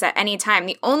taken place at any time.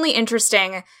 The only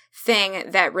interesting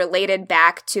thing that related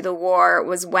back to the war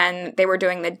was when they were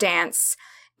doing the dance,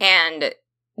 and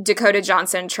Dakota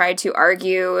Johnson tried to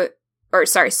argue,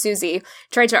 Susie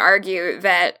tried to argue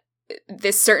that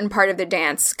this certain part of the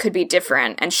dance could be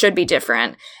different and should be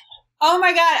different. Oh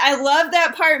my god, I love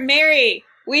that part, Mary!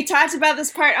 We talked about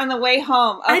this part on the way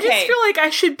home. Okay. I just feel like I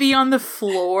should be on the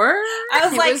floor. I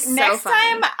was like, so next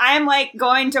funny. time I'm like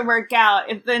going to work out,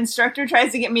 if the instructor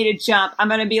tries to get me to jump, I'm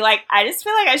going to be like, I just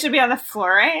feel like I should be on the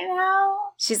floor right now.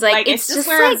 She's like, It's just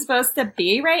where I'm supposed to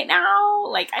be right now.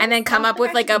 Like, and then come up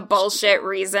with like a bullshit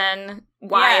reason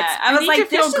why Yeah, I was like,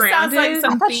 this just sounds like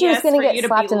some I thought she was BS gonna for get you to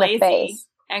slapped be in the lazy face.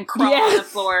 and crawl on the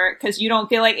floor because you don't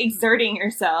feel like exerting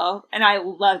yourself. And I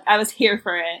was here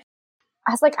for it.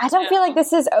 I was like, I don't feel like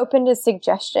this is open to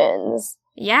suggestions.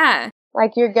 Yeah.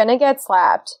 Like, you're gonna get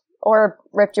slapped or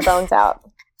ripped your bones out.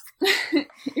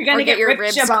 You're gonna get your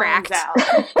ribs cracked out.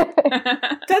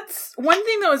 That's one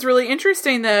thing that was really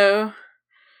interesting, though,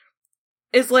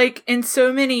 is like in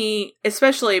so many,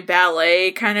 especially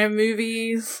ballet kind of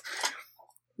movies,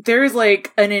 there's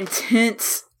like an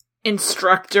intense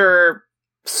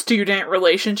instructor-student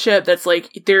relationship that's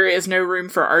like, there is no room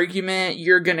for argument,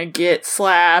 you're gonna get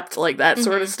slapped, like that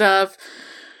sort of stuff.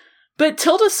 But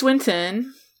Tilda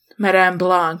Swinton, Madame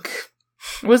Blanc,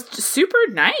 was super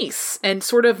nice and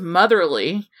sort of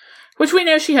motherly, which we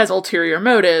know she has ulterior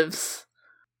motives.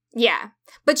 Yeah.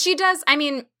 But she does, I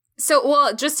mean,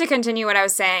 just to continue what I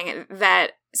was saying,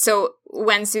 so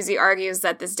when Susie argues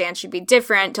that this dance should be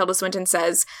different, Tilda Swinton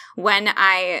says, when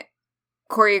I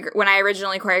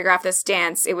originally choreographed this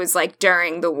dance, it was like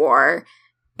during the war,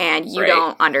 and you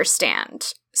don't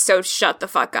understand. So shut the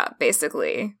fuck up,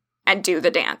 basically, and do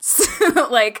the dance.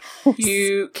 Like,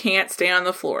 you can't stay on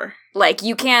the floor. Like,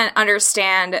 you can't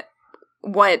understand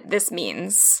what this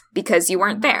means because you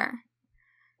weren't there.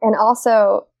 And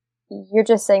also, you're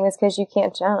just saying this because you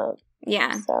can't jump.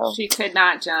 Yeah. So She could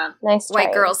not jump. nice try.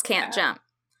 White girls can't jump.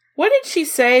 What did she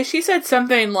say? She said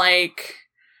something like,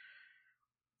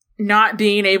 not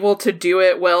being able to do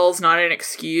it well is not an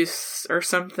excuse or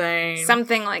something.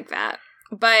 Something like that.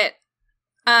 But,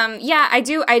 yeah, I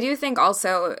do think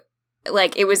also,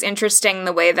 like, it was interesting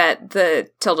the way that the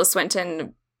Tilda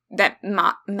Swinton, that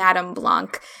Madame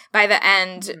Blanc, by the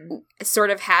end, sort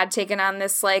of had taken on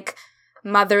this, like,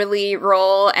 motherly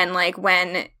role, and, like,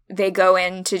 when they go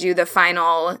in to do the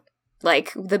final,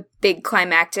 like, the big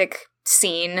climactic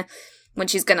scene, when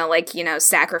she's gonna, like, you know,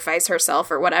 sacrifice herself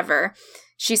or whatever,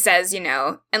 she says, you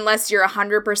know, unless you're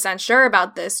 100% sure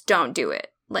about this, don't do it.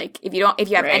 Like, if you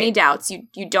have any doubts,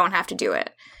 you don't have to do it.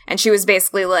 And she was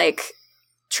basically, like,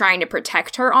 trying to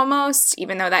protect her almost,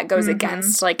 even though that goes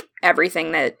against, like,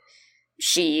 everything that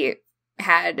she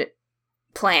had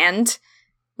planned,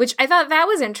 which I thought that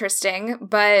was interesting,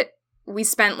 but we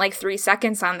spent, like, 3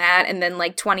 seconds on that and then,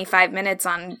 like, 25 minutes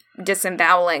on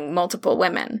disemboweling multiple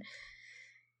women.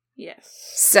 Yes.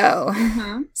 So,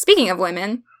 speaking of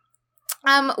women,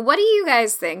 what do you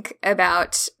guys think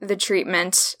about the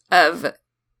treatment of,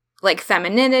 like,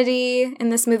 femininity in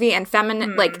this movie and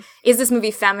like, is this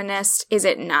movie feminist? Is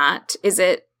it not? Is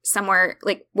it somewhere,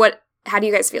 like, how do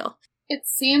you guys feel? It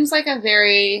seems like a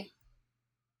very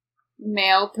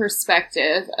male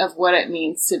perspective of what it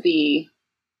means to be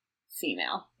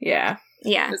female. Yeah.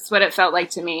 Yeah. That's what it felt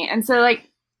like to me. And so, like,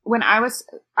 when I was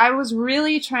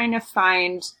really trying to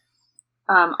find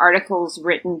articles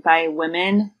written by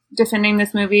women defending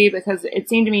this movie, because it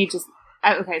seemed to me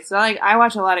I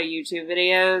watch a lot of YouTube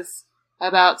videos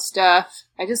about stuff.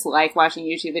 I just like watching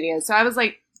YouTube videos. So I was,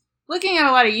 like, looking at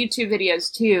a lot of YouTube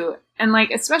videos too, and, like,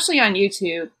 especially on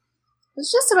YouTube,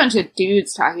 it's just a bunch of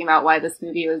dudes talking about why this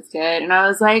movie was good, and I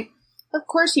was like, of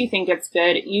course you think it's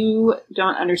good. You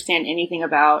don't understand anything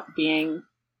about being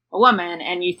a woman,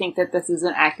 and you think that this is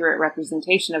an accurate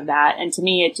representation of that. And to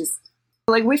me, it just,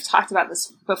 like, we've talked about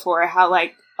this before, how,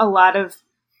 like, a lot of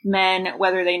men,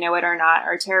 whether they know it or not,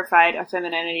 are terrified of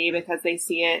femininity because they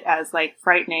see it as, like,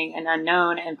 frightening and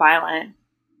unknown and violent.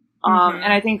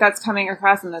 And I think that's coming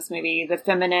across in this movie. The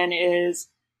feminine is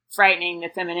frightening. The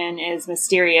feminine is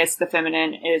mysterious. The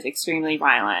feminine is extremely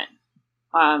violent.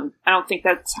 I don't think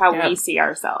that's how we see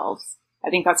ourselves.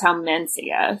 I think that's how men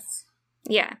see us.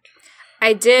 Yeah.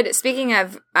 Speaking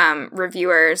of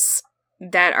reviewers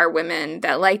that are women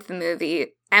that liked the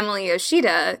movie, Emily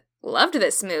Yoshida loved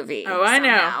this movie. Oh, I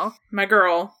know. My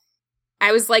girl.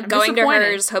 I was, like, going to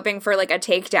hers hoping for, like, a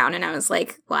takedown, and I was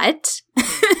like, what?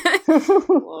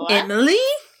 Emily?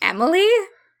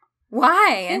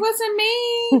 Why? It wasn't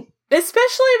me.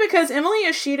 Especially because Emily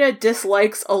Yoshida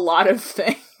dislikes a lot of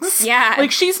things. Yeah.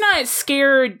 Like, she's not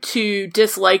scared to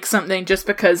dislike something just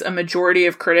because a majority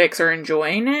of critics are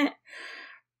enjoying it.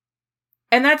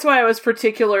 And that's why I was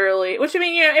particularly, which, I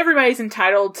mean, you know, everybody's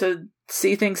entitled to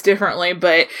see things differently,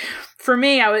 but for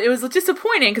me, it was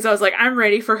disappointing because I was like, I'm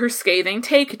ready for her scathing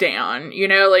takedown. You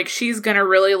know, like, she's gonna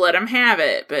really let him have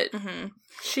it, but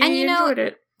she enjoyed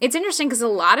it. It's interesting because a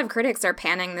lot of critics are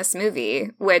panning this movie,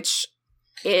 which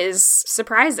is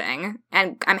surprising,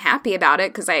 and I'm happy about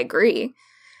it because I agree.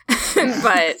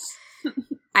 But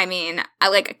I mean,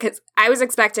 because I was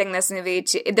expecting this movie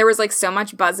there was like so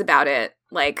much buzz about it,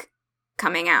 like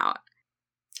coming out.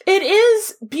 It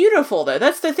is beautiful, though.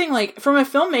 That's the thing. Like, from a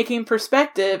filmmaking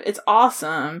perspective, it's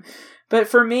awesome. But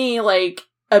for me, like,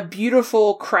 a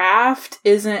beautiful craft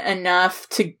isn't enough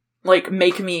to, like,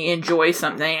 make me enjoy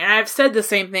something. And I've said the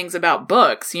same things about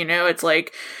books, you know? It's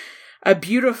like a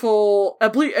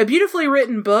beautifully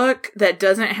written book that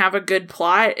doesn't have a good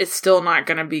plot is still not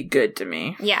going to be good to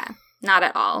me. Yeah, not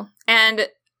at all. And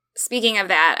speaking of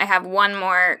that, I have one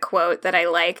more quote that I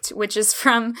liked, which is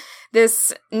from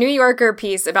this New Yorker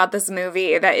piece about this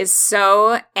movie that is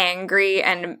so angry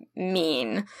and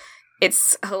mean.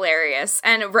 It's hilarious.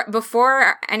 And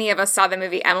before any of us saw the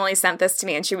movie, Emily sent this to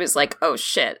me, and she was like, "Oh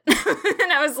shit!"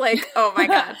 And I was like, "Oh my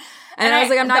god!" And I was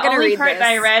like, "I'm not going to read this." The only part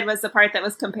that I read was the part that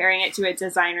was comparing it to a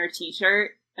designer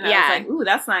T-shirt, and I was like, "Ooh,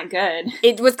 that's not good."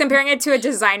 It was comparing it to a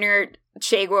designer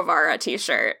Che Guevara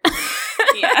T-shirt.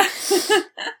 Yeah.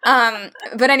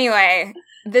 But anyway,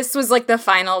 this was like the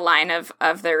final line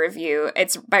of the review.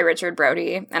 It's by Richard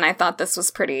Brody, and I thought this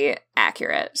was pretty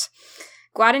accurate.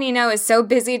 Guadagnino is so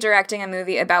busy directing a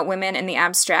movie about women in the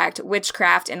abstract,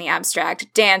 witchcraft in the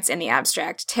abstract, dance in the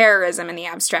abstract, terrorism in the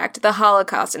abstract, the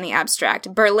Holocaust in the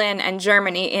abstract, Berlin and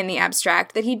Germany in the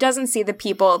abstract, that he doesn't see the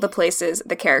people, the places,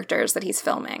 the characters that he's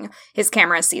filming. His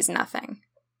camera sees nothing.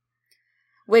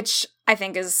 Which I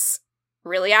think is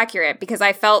really accurate, because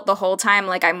I felt the whole time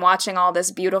like I'm watching all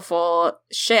this beautiful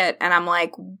shit, and I'm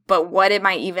like, but what am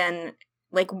I even...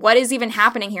 Like, what is even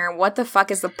happening here? And what the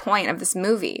fuck is the point of this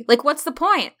movie? Like, what's the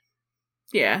point?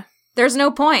 Yeah. There's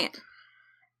no point.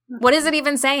 What is it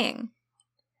even saying?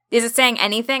 Is it saying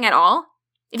anything at all?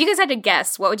 If you guys had to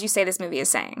guess, what would you say this movie is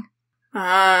saying?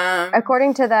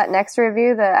 According to that next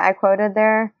review that I quoted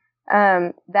there,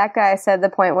 that guy said the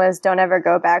point was, don't ever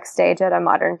go backstage at a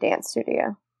modern dance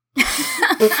studio. He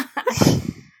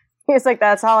was like,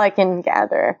 that's all I can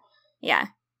gather. Yeah.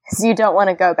 Because you don't want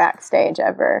to go backstage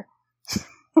ever.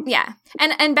 Yeah.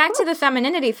 And back to the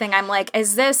femininity thing, I'm like,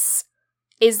 is this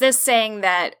saying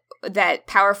that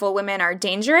powerful women are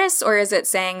dangerous, or is it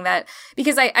saying that,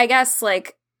 because I guess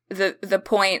like the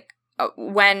point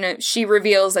when she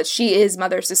reveals that she is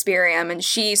Mother Suspirium, and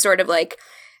she sort of like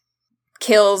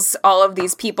kills all of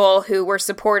these people who were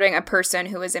supporting a person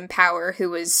who was in power, who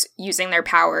was using their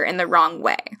power in the wrong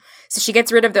way. So she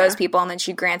gets rid of those people, and then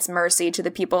she grants mercy to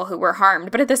the people who were harmed.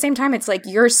 But at the same time, it's like,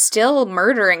 you're still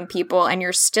murdering people, and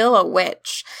you're still a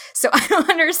witch. So I don't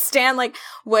understand, like,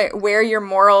 where your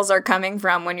morals are coming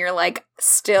from when you're like,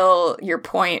 still, your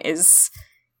point is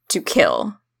to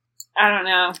kill. I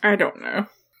don't know.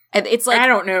 It's like, I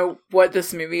don't know what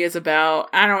this movie is about.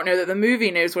 I don't know that the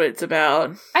movie knows what it's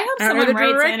about. I hope someone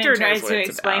writes in and tries to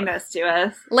explain this to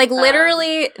us. Like,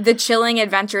 literally, The Chilling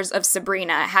Adventures of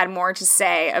Sabrina had more to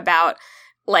say about,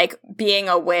 like, being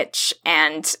a witch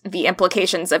and the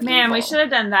implications of evil. Man, we should have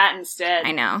done that instead.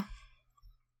 I know.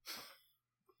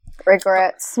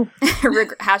 Regrets.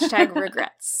 Hashtag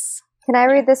regrets. Can I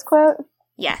read this quote?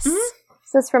 Yes. Mm-hmm.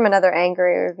 This is from another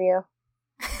angry review.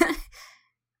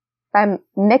 By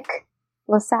Mick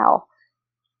LaSalle.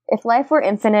 If life were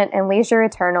infinite and leisure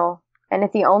eternal, and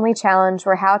if the only challenge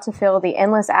were how to fill the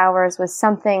endless hours with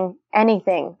something,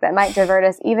 anything, that might divert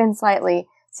us even slightly,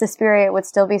 Suspiria would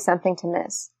still be something to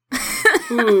miss.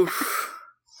 Oof.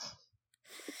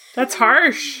 That's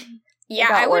harsh. Yeah,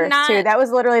 I would not... Too. That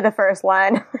was literally the first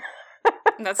line.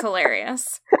 That's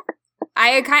hilarious.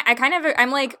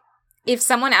 I'm like, if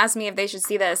someone asked me if they should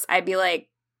see this, I'd be like,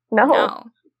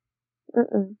 no.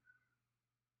 Mm-mm.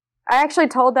 I actually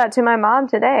told that to my mom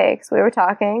today, because we were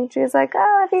talking. She was like,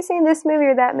 oh, have you seen this movie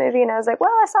or that movie? And I was like,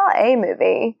 well, I saw a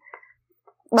movie,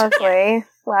 mostly,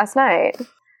 last night.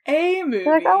 A movie?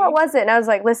 They're like, oh, what was it? And I was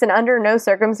like, listen, under no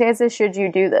circumstances should you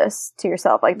do this to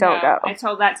yourself. Like, don't go. I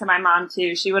told that to my mom,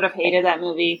 too. She would have hated that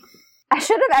movie. I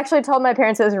should have actually told my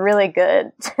parents it was really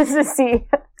good, just to see.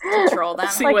 Control them.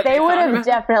 Like, they would have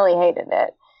definitely hated it.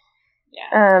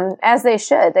 Yeah. As they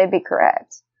should. They'd be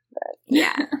correct. But.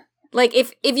 Yeah. Like,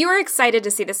 if you were excited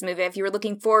to see this movie, if you were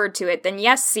looking forward to it, then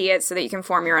yes, see it so that you can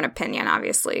form your own opinion,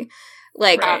 obviously.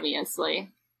 Like, obviously.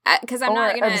 Because I'm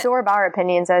not going to... absorb our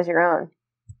opinions as your own.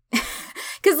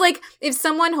 Because, like, if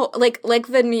someone... Like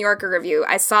the New Yorker review,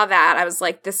 I saw that, I was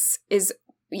like, this is,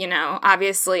 you know,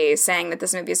 obviously saying that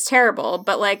this movie is terrible,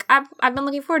 but, like, I've been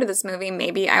looking forward to this movie.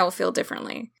 Maybe I will feel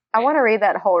differently. I want to read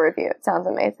that whole review. It sounds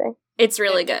amazing. It's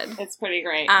really good. It's pretty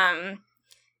great.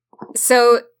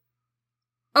 So...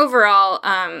 Overall,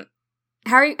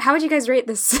 how would you guys rate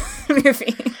this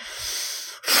movie?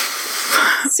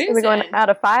 Are we going out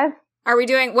of 5? Are we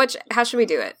doing, how should we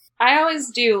do it? I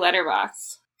always do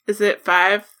Letterboxd. Is it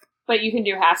 5? But you can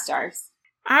do half stars.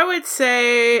 I would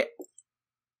say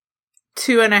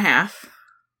 2.5.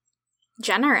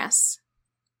 Generous.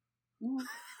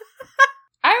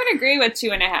 I would agree with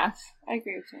 2.5. I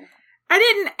agree with 2.5. I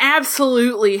didn't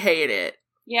absolutely hate it.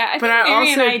 Yeah, I but think I Mary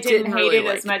also and I didn't really hate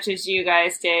it as much as you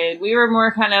guys did. We were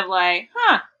more kind of like,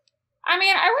 I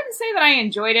mean, I wouldn't say that I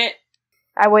enjoyed it.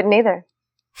 I wouldn't either.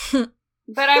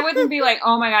 But I wouldn't be like,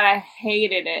 oh my god, I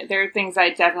hated it. There are things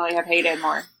I definitely have hated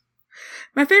more.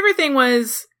 My favorite thing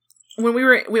was when we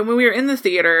were in the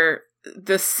theater,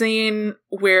 the scene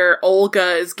where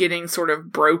Olga is getting sort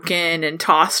of broken and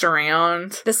tossed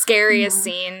around. The scariest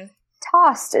scene.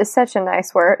 Tossed is such a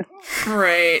nice word.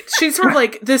 Right. She's sort of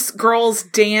like, this girl's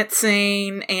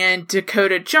dancing, and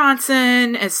Dakota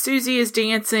Johnson as Susie is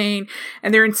dancing,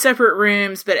 and they're in separate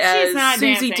rooms, but as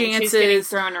Susie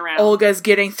dances, Olga's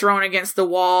getting thrown against the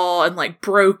wall and like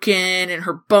broken, and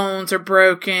her bones are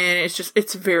broken.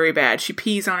 It's very bad. She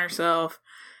pees on herself.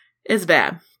 It's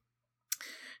bad.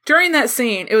 During that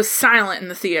scene, it was silent in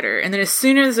the theater, and then as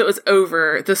soon as it was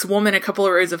over, this woman a couple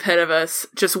of rows ahead of us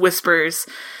just whispers,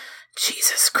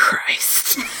 Jesus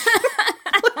Christ.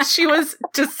 She was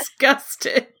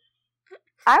disgusted.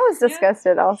 I was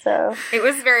disgusted also. It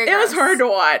was very gross. It was hard to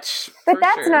watch. But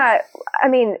that's not, I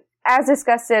mean, as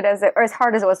disgusted as it, or as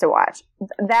hard as it was to watch,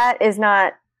 that is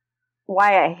not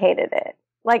why I hated it.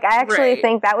 Like, I actually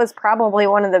think that was probably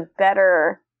one of the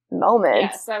better moments.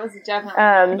 Yes, that was definitely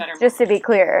one of the better just to be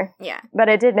clear. Yeah. But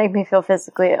it did make me feel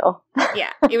physically ill.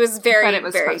 Yeah. It was very, it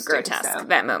was very grotesque,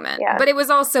 that moment. Yeah. But it was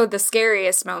also the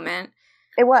scariest moment.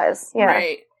 It was, yeah.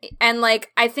 Right. And,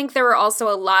 like, I think there were also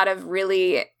a lot of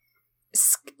really,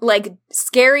 like,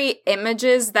 scary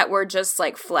images that were just,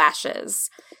 like, flashes.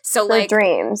 So, like...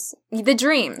 The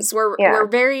dreams were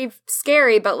very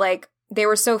scary, but, like, they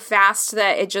were so fast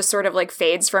that it just sort of, like,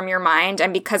 fades from your mind.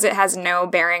 And because it has no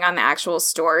bearing on the actual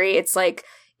story, it's, like,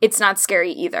 it's not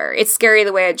scary either. It's scary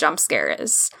the way a jump scare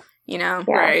is, you know?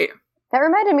 Yeah. Right. That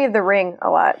reminded me of The Ring a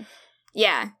lot.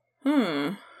 Yeah.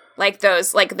 Like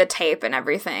those, like, the tape and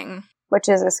everything. Which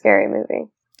is a scary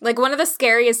movie. Like, one of the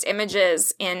scariest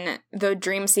images in the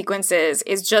dream sequences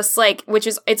is just, like,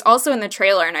 it's also in the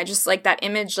trailer, and I just, like, that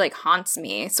image, like, haunts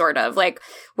me, sort of. Like,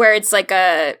 where it's, like,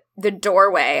 the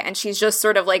doorway, and she's just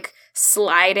sort of, like,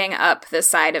 sliding up the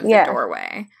side of the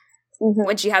doorway. Mm-hmm.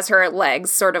 When she has her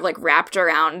legs sort of, like, wrapped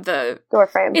around the... door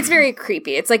frame. It's very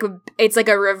creepy. It's like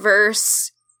a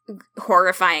reverse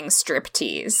horrifying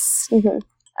striptease.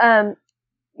 Mm-hmm.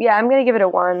 Yeah, I'm gonna give it a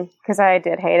 1, because I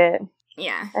did hate it.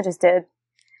 Yeah. I just did.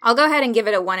 I'll go ahead and give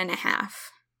it a 1.5.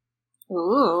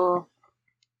 Ooh.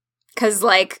 Because,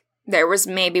 like, there was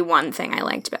maybe one thing I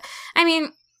liked, but... I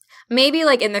mean, maybe,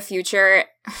 like, in the future...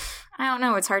 I don't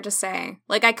know, it's hard to say.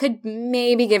 Like, I could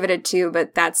maybe give it a 2,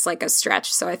 but that's, like, a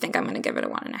stretch, so I think I'm gonna give it a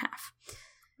 1.5.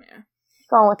 Yeah.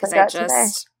 Going with the gut today. I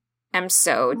just am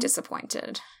so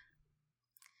disappointed.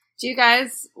 Do you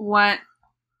guys want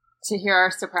to hear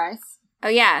our surprise? Oh,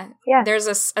 yeah. Yeah. There's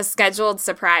a scheduled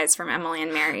surprise from Emily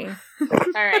and Mary. All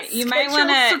right. You might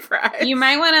want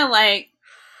to, like,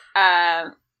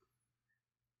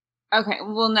 okay.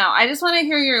 Well, no. I just want to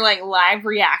hear your, like, live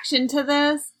reaction to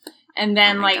this. And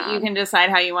then, you can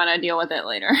decide how you want to deal with it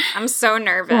later. I'm so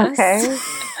nervous. Okay.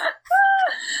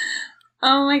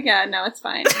 Oh, my God. No, it's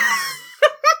fine.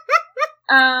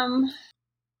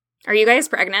 Are you guys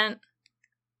pregnant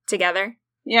together?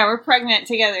 Yeah, we're pregnant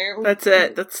together. That's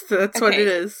it. That's what it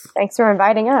is. Thanks for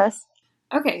inviting us.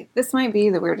 Okay, this might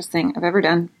be the weirdest thing I've ever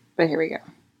done, but here we go.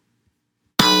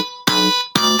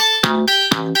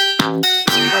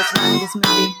 Let's find this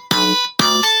movie.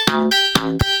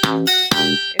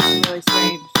 It's really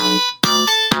strange.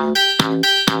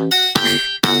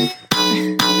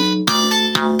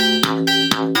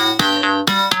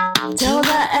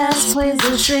 Tilda S plays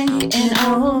a shrink in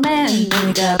old man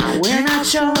makeup. We're not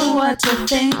sure what to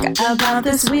think about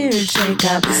this weird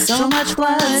shakeup. So much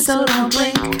blood, so don't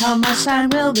blink. How much time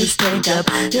will this take up?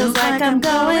 Feels like I'm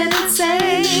going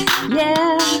insane.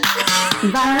 Yeah.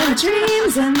 Violent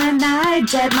dreams in the night.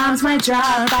 Dead moms might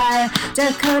drop by.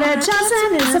 Dakota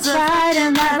Johnson is a bride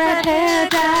in that red hair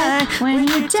dye. When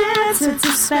you dance, it's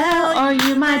a spell, or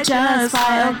you might just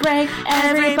fly or break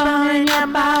every bone in your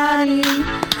body.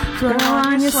 Throw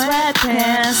on your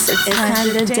sweatpants. It's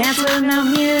time to dance with no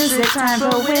music. Time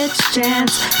for witch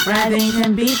chants. Writhing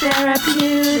can be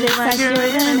therapeutic, like you're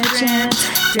in a trance.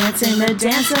 Dancing the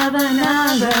dance of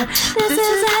another. This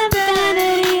is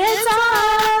infinity, it's on.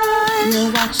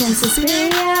 You're watching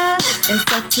Suspiria. It's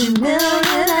up to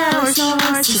million hours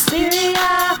more.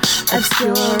 Suspiria.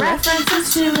 Obscure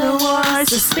references to the war.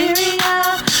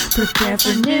 Suspiria. Prepare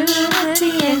for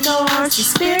nudity and gore.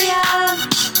 Suspiria.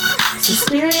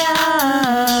 Suspiria.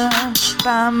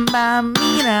 Bam bam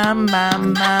bam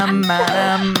bam bam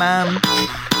bam bam.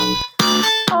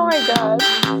 Oh my god.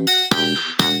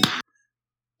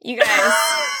 You guys.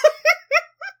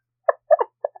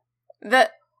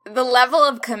 The level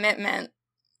of commitment.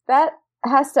 That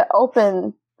has to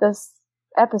open this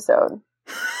episode.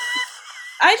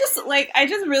 I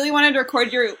just really wanted to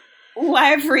record your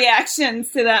live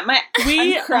reactions to that.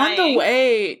 On the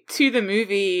way to the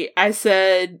movie, I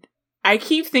said, I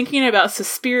keep thinking about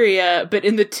Suspiria, but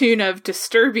in the tune of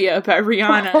Disturbia by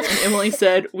Rihanna. And Emily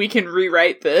said, we can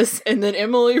rewrite this. And then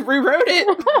Emily rewrote it.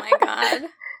 Oh my god.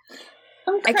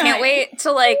 I can't wait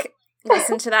to,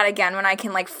 listen to that again when I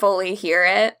can, fully hear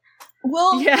it.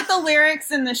 We'll put the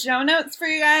lyrics in the show notes for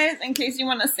you guys in case you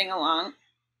want to sing along.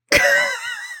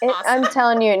 Awesome. I'm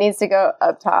telling you, it needs to go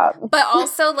up top. But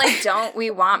also, don't we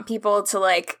want people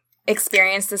to,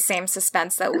 experience the same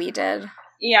suspense that we did?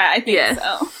 Yeah, I think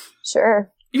so.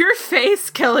 Sure. Your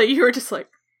face, Kelly, you were just like...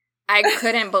 I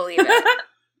couldn't believe it.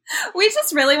 We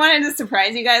just really wanted to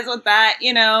surprise you guys with that.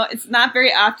 It's not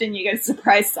very often you get a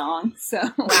surprise song, so...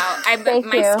 Wow,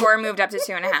 my score moved up to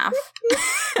 2.5.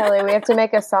 Kelly, we have to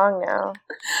make a song now.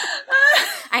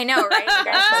 I know, right? You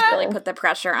guys just really put the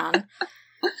pressure on.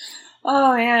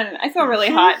 Oh, man. I feel really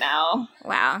hot now.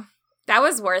 Wow. That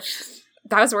was worth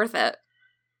it.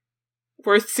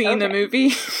 Worth seeing the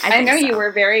movie? I know you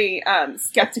were very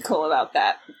skeptical about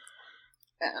that.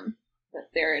 But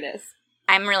there it is.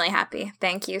 I'm really happy.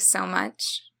 Thank you so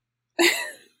much.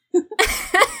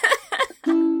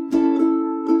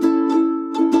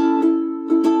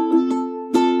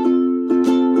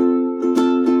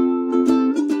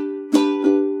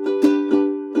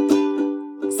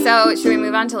 So, should we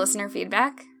move on to listener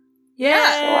feedback?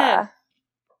 Yeah.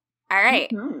 All right.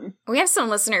 Mm-hmm. We have some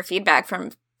listener feedback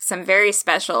from some very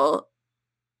special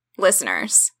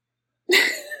listeners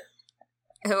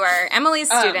who are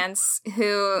Emily's students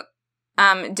who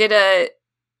did a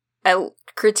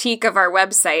critique of our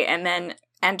website and then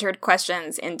entered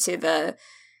questions into the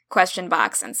question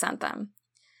box and sent them.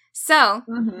 So,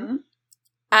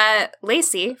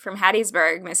 Lacey from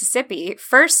Hattiesburg, Mississippi,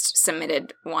 first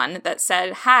submitted one that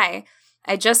said, "Hi,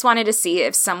 I just wanted to see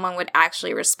if someone would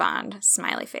actually respond,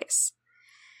 smiley face."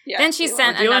 Yeah, then she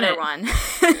sent another one.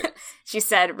 She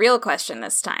said, "Real question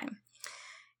this time.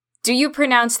 Do you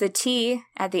pronounce the T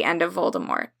at the end of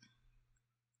Voldemort?"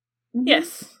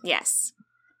 Yes. Yes.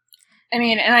 I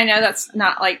mean, and I know that's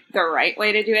not, the right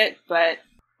way to do it, but...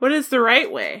 What is the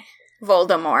right way?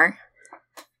 Voldemort.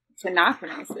 To not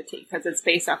pronounce the T, because it's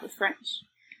based off of French.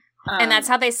 And that's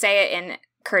how they say it in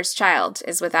Cursed Child,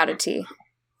 is without a T.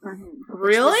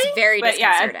 Really? It's very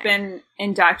disconcerting. But yeah, I've been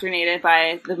indoctrinated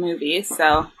by the movies,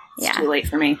 so it's too late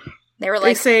for me. They were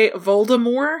They say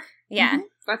Voldemort? Yeah. Mm-hmm.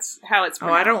 That's how it's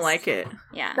pronounced. Oh, I don't like it.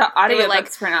 Yeah. The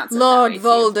audiobook's pronounced Lord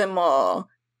Voldemort.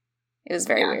 It was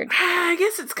very weird. I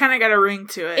guess it's kind of got a ring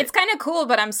to it. It's kind of cool,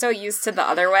 but I'm so used to the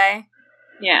other way.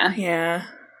 Yeah. Yeah.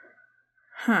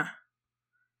 Huh.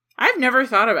 I've never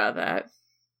thought about that.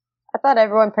 I thought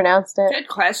everyone pronounced it. Good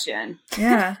question.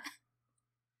 Yeah.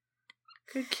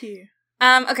 Good cue.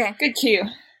 Okay. Good cue.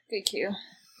 Good cue.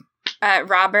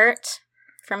 Robert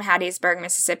from Hattiesburg,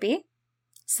 Mississippi,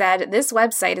 said, "This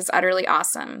website is utterly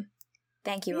awesome.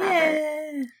 Thank you, Robert.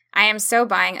 Yeah. I am so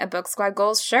buying a Book Squad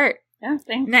Goals shirt. Yeah,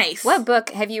 thanks. Nice. What book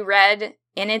have you read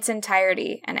in its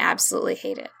entirety and absolutely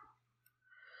hate it?"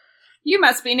 You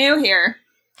must be new here.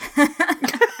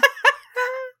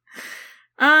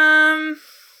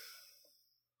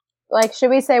 Should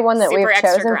we say one that Super we've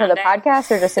Extra chosen for the Grande. podcast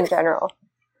or just in general?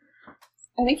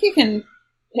 I think you can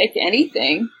pick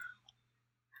anything.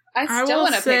 I still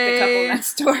want to pick The Couple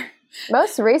Next Door.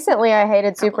 Most recently, I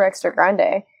hated Super Extra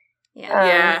Grande.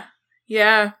 Yeah.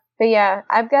 Yeah. But yeah,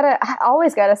 I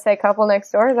always gotta say Couple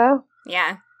Next Door, though.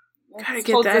 Yeah. Gotta It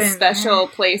get holds that a in special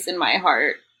place in my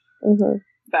heart. Mm-hmm.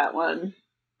 That one.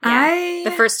 Yeah.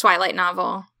 The first Twilight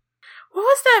novel. What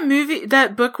was that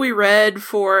that book we read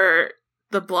for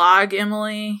the blog,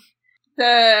 Emily?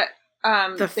 The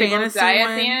fantasy They Both Die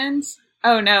one? at the end?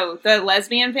 Oh no, the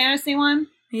lesbian fantasy one?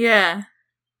 Yeah.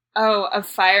 Oh, Of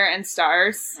Fire and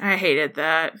Stars. I hated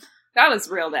that. That was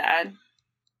real bad.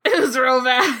 It was real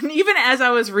bad. Even as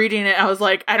I was reading it, I was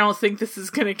like, I don't think this is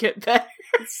gonna get better.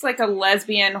 It's like a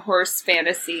lesbian horse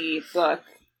fantasy book.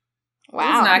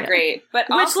 Wow. It's not great. But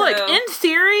Which, also, in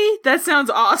theory, that sounds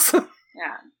awesome.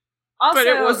 yeah. Also, But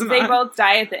it was They not. Both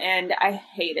Die at the End. I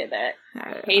hated it.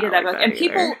 I Hated that book. And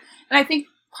I think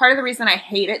part of the reason I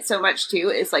hate it so much too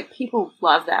is people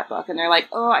love that book and they're like,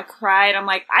 "Oh, I cried." I'm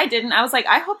like, I didn't. I was like,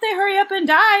 I hope they hurry up and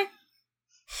die.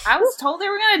 I was told they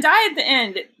were going to die at the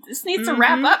end. This needs to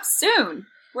wrap up soon.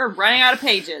 We're running out of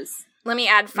pages. Let me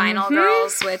add Final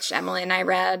Girls, which Emily and I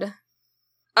read.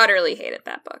 Utterly hated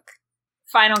that book.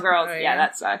 Final Girls, yeah,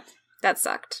 that sucked. That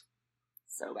sucked.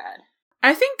 So bad.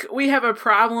 I think we have a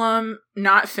problem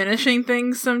not finishing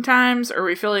things sometimes, or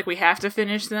we feel like we have to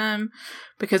finish them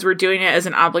because we're doing it as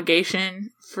an obligation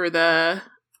for the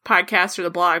podcast or the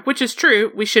blog, which is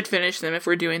true. We should finish them if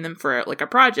we're doing them for like a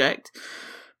project.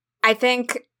 I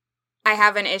think I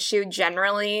have an issue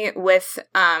generally with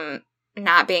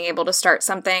not being able to start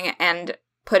something and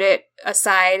put it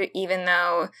aside even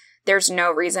though there's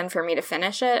no reason for me to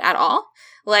finish it at all.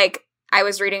 Like, I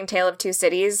was reading Tale of Two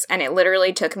Cities, and it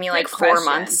literally took me like 4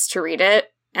 months to read it,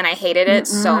 and I hated it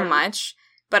so much,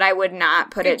 but I would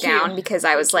not put it down because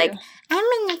I was like,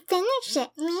 I'm gonna finish it,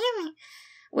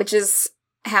 which is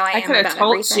how I am about everything. I could have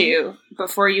told you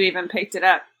before you even picked it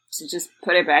up to just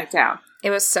put it back down. It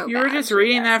was so bad. You were just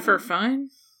reading that for fun?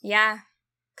 Yeah.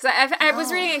 Because I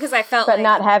was reading it because I felt but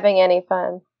not having any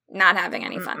fun. Not having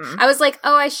any fun. I was like,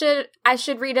 oh, I should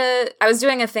read I was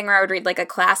doing a thing where I would read like a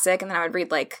classic, and then I would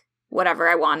read like whatever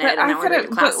I wanted, and then I would read a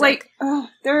classic. But like,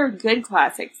 there are good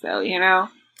classics though, you know?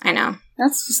 I know.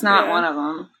 That's just not one of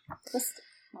them.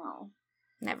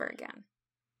 Never again.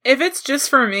 If it's just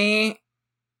for me,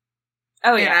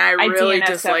 and I really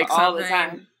dislike all the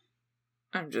time,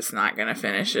 I'm just not going to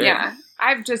finish it. Yeah.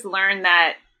 I've just learned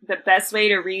that the best way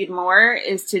to read more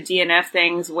is to DNF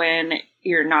things when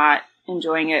you're not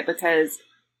enjoying it, because,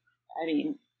 I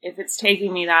mean, if it's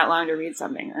taking me that long to read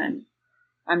something, then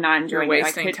I'm not enjoying You're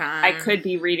wasting time. I could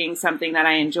be reading something that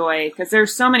I enjoy, because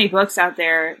there's so many books out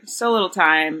there, so little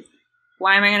time.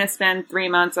 Why am I going to spend 3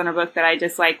 months on a book that I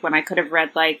dislike when I could have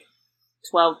read like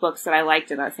 12 books that I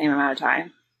liked in that same amount of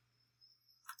time?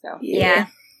 So yeah.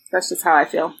 That's just how I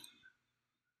feel.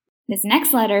 This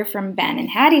next letter from Ben in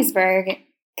Hattiesburg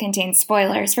contains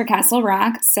spoilers for Castle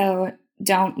Rock, so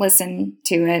don't listen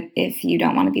to it if you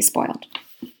don't want to be spoiled.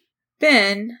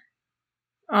 Ben,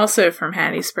 also from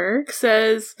Hattiesburg,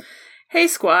 says, "Hey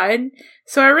squad,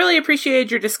 so I really appreciated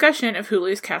your discussion of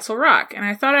Hulu's Castle Rock, and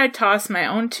I thought I'd toss my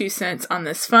own 2 cents on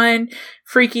this fun,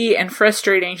 freaky, and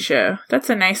frustrating show." That's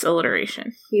a nice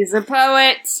alliteration. He's a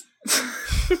poet.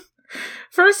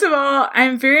 First of all,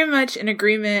 I'm very much in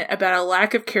agreement about a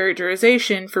lack of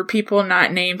characterization for people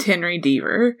not named Henry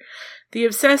Deaver. The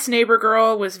obsessed neighbor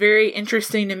girl was very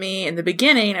interesting to me in the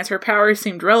beginning as her powers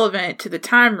seemed relevant to the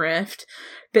time rift,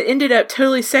 but ended up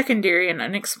totally secondary and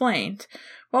unexplained.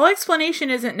 While explanation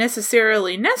isn't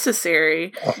necessarily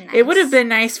necessary, it would have been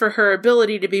nice for her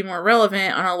ability to be more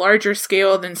relevant on a larger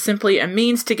scale than simply a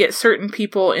means to get certain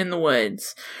people in the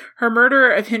woods. Her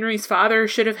murder of Henry's father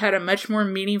should have had a much more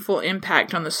meaningful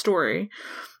impact on the story.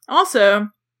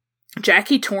 Also,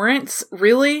 Jackie Torrance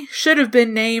really should have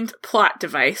been named Plot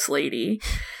Device Lady.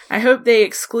 I hope they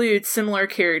exclude similar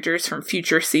characters from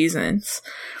future seasons.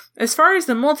 As far as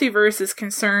the multiverse is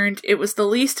concerned, it was the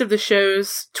least of the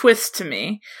show's twists to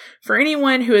me. For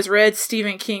anyone who has read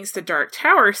Stephen King's The Dark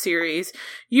Tower series,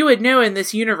 you would know in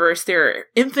this universe there are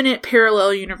infinite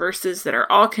parallel universes that are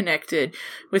all connected,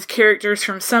 with characters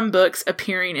from some books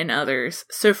appearing in others.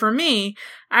 So for me,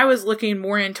 I was looking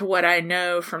more into what I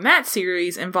know from that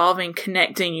series involving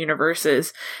connecting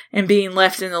universes, and being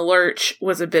left in the lurch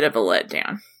was a bit of a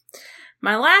letdown.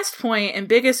 My last point and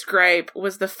biggest gripe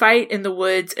was the fight in the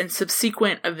woods and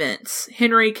subsequent events,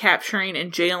 Henry capturing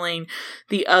and jailing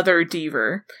the other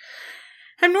Deaver.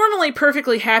 I'm normally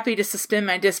perfectly happy to suspend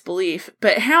my disbelief,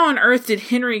 but how on earth did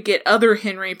Henry get other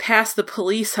Henry past the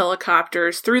police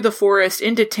helicopters, through the forest,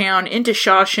 into town, into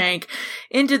Shawshank,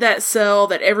 into that cell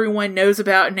that everyone knows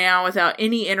about now without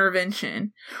any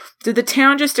intervention? Did the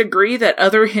town just agree that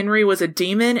other Henry was a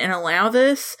demon and allow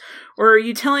this? Or are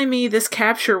you telling me this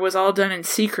capture was all done in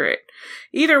secret?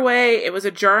 Either way, it was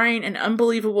a jarring and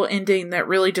unbelievable ending that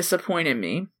really disappointed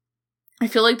me. I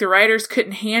feel like the writers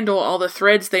couldn't handle all the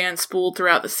threads they unspooled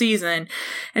throughout the season,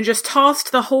 and just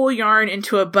tossed the whole yarn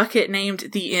into a bucket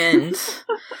named The End.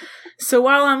 So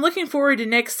while I'm looking forward to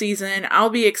next season,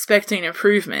 I'll be expecting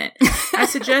improvement. I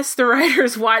suggest the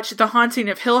writers watch The Haunting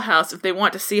of Hill House if they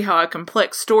want to see how a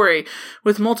complex story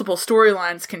with multiple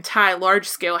storylines can tie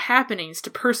large-scale happenings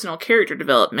to personal character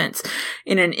developments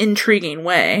in an intriguing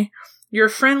way. Your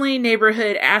friendly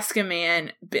neighborhood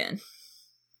Ask-A-Man, Ben.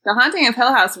 The Haunting of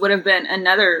Hill House would have been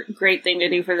another great thing to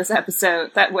do for this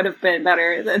episode. That would have been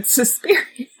better than Suspiria.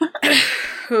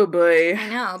 Oh boy. I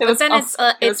know, but then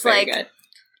it's like good.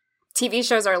 TV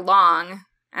shows are long,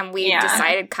 and we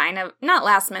decided kind of, not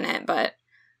last minute, but...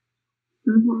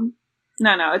 Mm-hmm.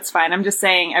 No, it's fine. I'm just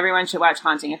saying everyone should watch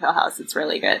Haunting of Hill House. It's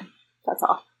really good. That's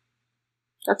all.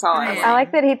 That's all I want. I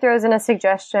like that he throws in a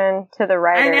suggestion to the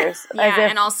writers. Yeah, as if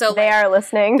and also they are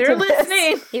listening. They're to this.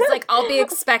 listening. He's like, I'll be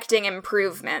expecting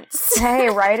improvements. Hey,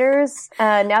 writers,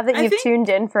 now that you've tuned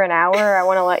in for an hour, I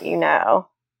want to let you know.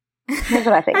 Here's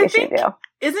what I think you should do.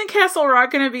 Isn't Castle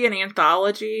Rock going to be an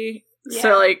anthology? Yeah.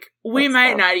 So, like, we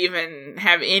might so. not even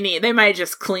have any. They might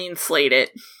just clean slate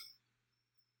it.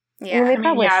 Yeah. They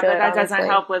probably but should, that doesn't honestly.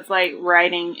 help with, like,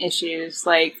 writing issues,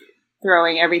 like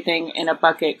throwing everything in a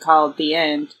bucket called The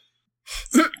End.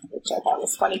 Which I thought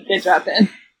was funny. Good job, Ben.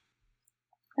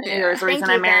 There's a reason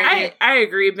I married you. I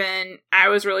agree, Ben. I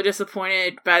was really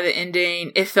disappointed by the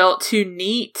ending. It felt too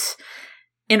neat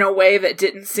in a way that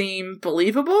didn't seem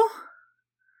believable.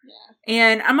 Yeah.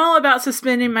 And I'm all about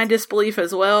suspending my disbelief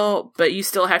as well, but you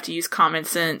still have to use common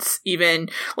sense. Even,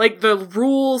 like, the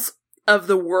rules of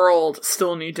the world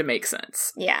still need to make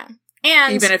sense. Yeah.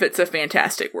 And even if it's a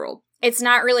fantastic world. It's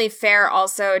not really fair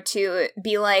also to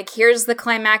be like, here's the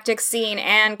climactic scene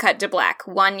and cut to black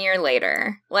 1 year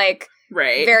later. Like,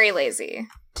 right. Very lazy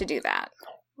to do that.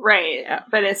 Right. Yeah.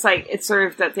 But it's like, it's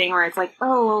sort of that thing where it's like,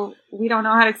 oh, well, we don't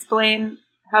know how to explain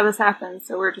how this happened,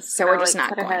 so we're just not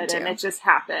cut going ahead to. And it just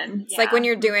happened. It's like when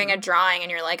you're doing a drawing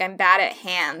and you're like, I'm bad at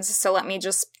hands, so let me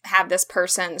just have this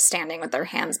person standing with their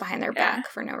hands behind their back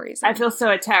for no reason. I feel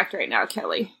so attacked right now,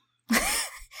 Kelly.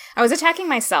 I was attacking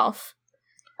myself.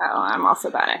 Oh, I'm also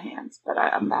bad at hands, but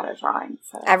I'm bad at drawing.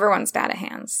 So. Everyone's bad at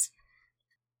hands.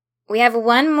 We have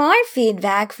one more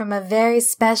feedback from a very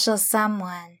special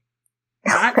someone.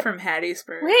 Not from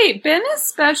Hattiesburg. Wait, Ben is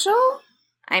special?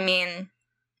 I mean...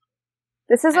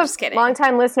 This is I'm just kidding.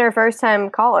 Long-time listener, first-time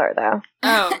caller, though.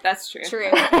 Oh, that's true. True.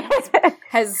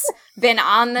 Has been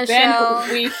on the Ben, show.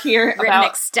 we hear written about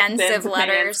extensive Ben's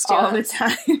letters to all the us.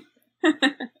 time.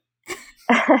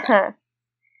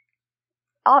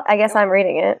 I guess I'm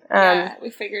reading it. Yeah, we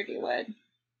figured you would.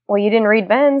 Well, you didn't read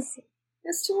Ben's.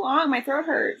 It's too long. My throat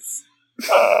hurts.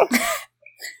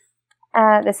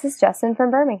 This is Justin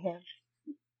from Birmingham.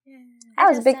 I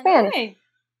was a big fan. Hey.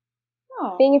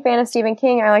 Oh. Being a fan of Stephen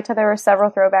King, I liked how there were several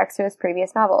throwbacks to his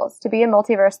previous novels. To be a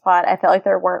multiverse plot, I felt like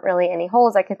there weren't really any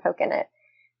holes I could poke in it.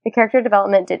 The character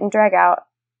development didn't drag out,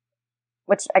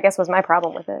 which I guess was my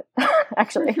problem with it,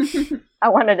 actually. I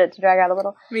wanted it to drag out a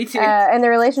little. Me too. And the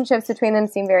relationships between them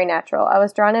seemed very natural. I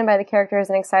was drawn in by the characters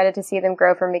and excited to see them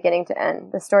grow from beginning to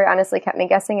end. The story honestly kept me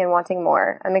guessing and wanting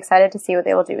more. I'm excited to see what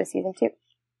they will do with season 2.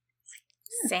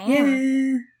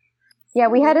 Same. Yeah,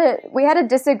 we had a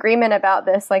disagreement about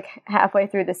this like halfway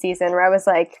through the season where I was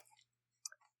like,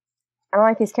 I don't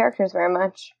like these characters very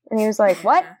much. And he was like,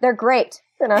 what? They're great.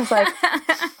 And I was like,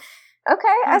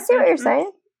 okay, I see what you're saying.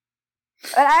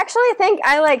 But I actually think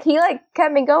he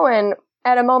kept me going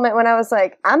at a moment when I was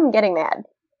like, I'm getting mad.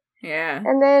 Yeah.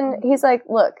 And then he's like,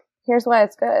 look, here's why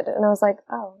it's good. And I was like,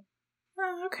 oh.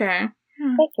 Oh, okay.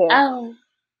 Thank you. Oh.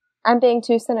 I'm being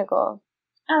too cynical.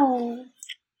 Oh.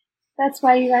 That's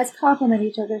why you guys compliment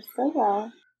each other so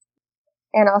well.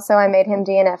 And also I made him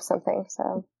DNF something,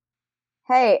 so.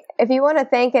 Hey, if you want to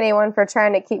thank anyone for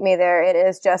trying to keep me there, it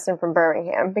is Justin from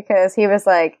Birmingham, because he was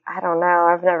like, I don't know,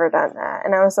 I've never done that.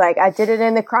 And I was like, I did it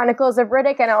in the Chronicles of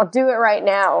Riddick, and I'll do it right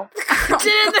now. I did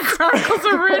it in the Chronicles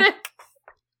of Riddick.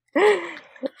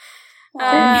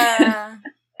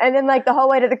 And then, like, the whole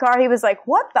way to the car, he was like,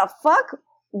 what the fuck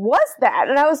was that?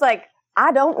 And I was like,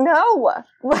 I don't know.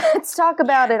 Let's talk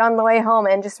about it on the way home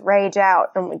and just rage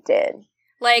out. And we did.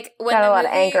 Like, when Got a lot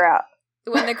of anger out.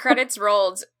 When the credits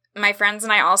rolled, my friends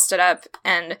and I all stood up,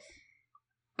 and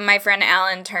my friend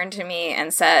Alan turned to me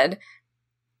and said,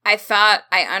 I thought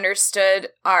I understood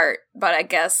art, but I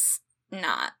guess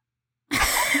not.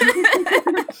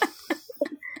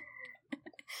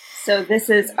 So this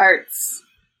is arts.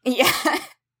 Yeah.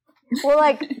 Well,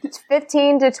 like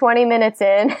 15 to 20 minutes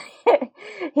in,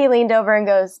 he leaned over and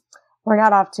goes, we're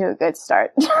not off to a good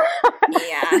start.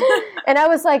 Yeah. And I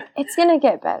was like, it's going to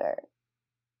get better.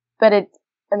 But it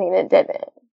didn't.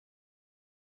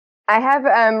 I have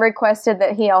requested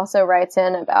that he also writes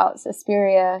in about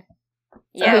Suspiria.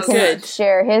 Yeah, so he can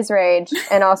share his rage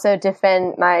and also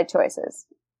defend my choices.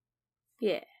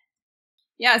 Yeah.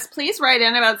 Yes, please write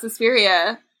in about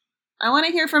Suspiria. I want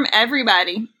to hear from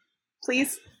everybody.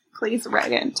 Please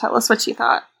write in. Tell us what you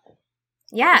thought.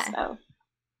 Yeah. So.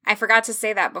 I forgot to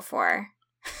say that before.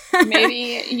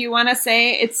 Maybe you want to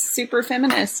say it's super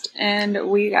feminist and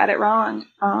we got it wrong.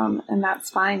 And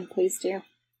that's fine. Please do.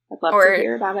 I'd love to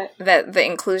hear about it. That the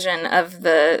inclusion of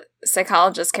the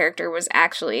psychologist character was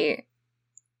actually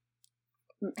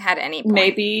had any point.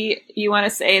 Maybe you want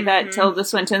to say that Tilda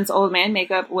Swinton's old man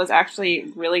makeup was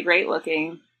actually really great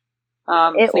looking.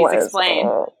 Please explain.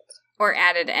 Or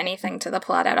added anything to the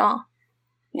plot at all.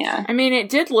 Yeah. I mean, it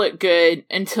did look good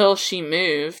until she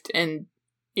moved and,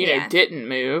 didn't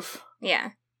move.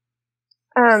 Yeah.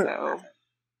 So.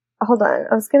 Hold on.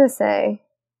 I was going to say,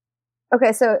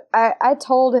 okay, so I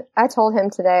told him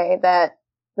today that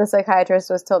the psychiatrist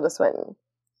was Tilda Swinton.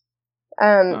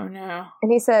 Oh, no.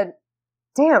 And he said,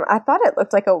 damn, I thought it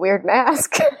looked like a weird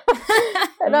mask.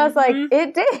 And I was like,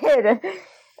 it did.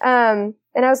 And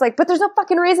I was like, but there's no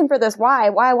fucking reason for this. Why?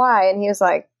 And he was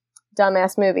like,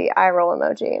 dumbass movie, eye roll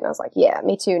emoji. And I was like, yeah,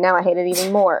 me too. Now I hate it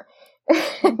even more.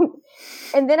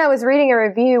 And then I was reading a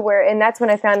review and that's when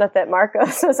I found out that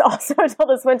Marcos was also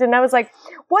Tilda Swinton. And I was like,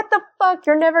 what the fuck?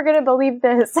 You're never going to believe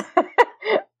this.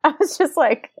 I was just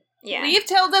like, yeah. Leave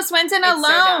Tilda Swinton alone.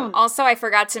 So also, I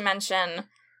forgot to mention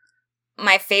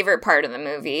my favorite part of the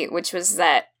movie, which was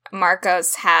that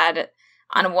Marcos had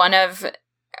on one of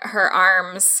her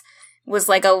arms was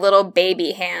like a little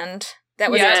baby hand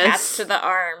that was attached to the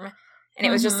arm. And it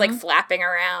was just like flapping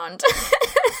around.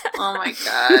 Oh my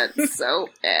god, so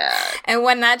bad. And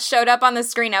when that showed up on the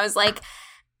screen, I was like,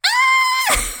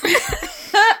 ah!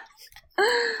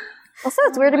 Also,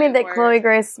 it's weird to me that Chloe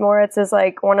Grace Moritz is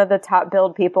like one of the top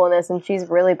billed people in this, and she's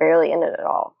really barely in it at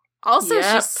all. Also,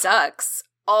 she sucks.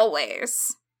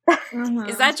 Always.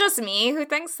 Is that just me who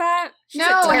thinks that? No,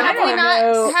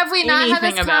 have we not had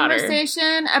this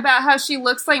conversation about how she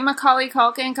looks like Macaulay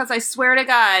Culkin? Because I swear to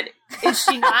God, is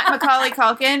she not Macaulay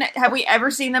Culkin? Have we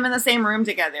ever seen them in the same room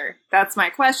together? That's my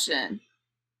question.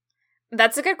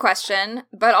 That's a good question,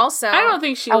 but also I don't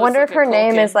think she. I wonder if her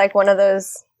name is like one of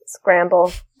those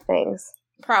scramble things.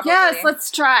 Probably. Yes, let's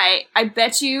try. I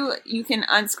bet you can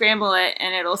unscramble it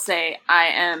and it'll say, I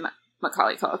am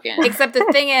Macaulay Culkin. Except the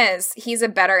thing is, he's a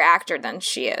better actor than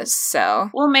she is,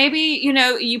 so. Well, maybe,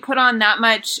 you put on that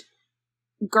much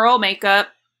girl makeup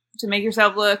to make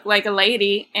yourself look like a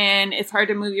lady, and it's hard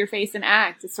to move your face and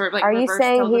act. It's sort of like Are you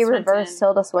saying he reversed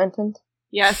Tilda Swinton?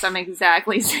 Yes, I'm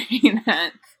exactly saying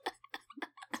that.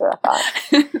 That's what I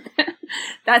thought.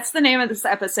 That's the name of this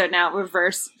episode now,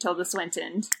 Reverse Tilda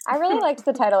Swinton. I really liked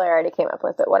the title I already came up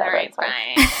with, but whatever. All right,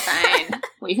 fine.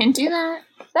 We can do that.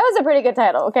 That was a pretty good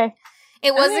title, okay?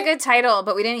 It was a good title,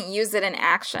 but we didn't use it in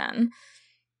action.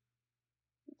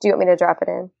 Do you want me to drop it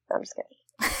in? No, I'm just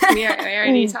kidding. We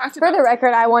already talked about it. For the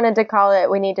record, I wanted to call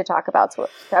it, we need to talk about Swilda.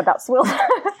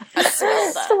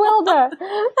 Swilda.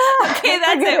 Okay,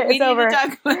 that's it. We need to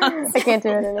talk about I can't do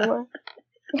it anymore.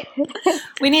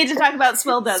 We need to talk about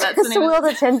Swilda. That's the name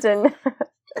Swilda Tinton.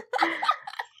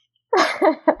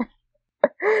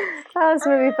 Oh, this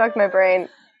movie fucked my brain.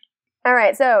 All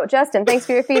right, so Justin, thanks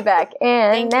for your feedback,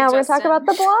 and now we're going to talk about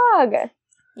the blog.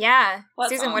 Yeah,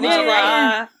 Susan, what did you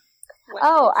write?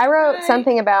 I wrote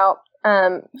something about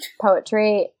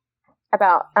poetry,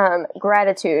 about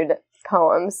gratitude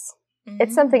poems. Mm-hmm.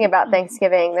 It's something about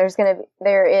Thanksgiving.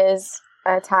 There is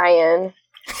a tie-in,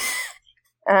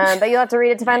 but you'll have to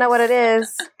read it to find out what it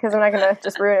is, because I'm not going to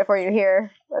just ruin it for you here.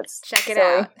 Check it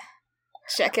out.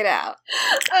 Check it out.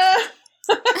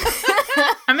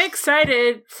 I'm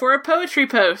excited for a poetry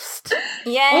post.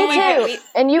 Yay! Me too.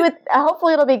 And you would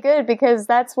hopefully it'll be good, because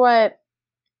that's what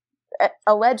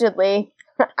allegedly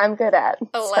I'm good at.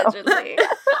 Allegedly.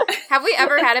 Have we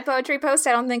ever had a poetry post?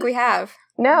 I don't think we have.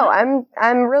 No,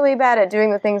 I'm really bad at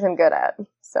doing the things I'm good at.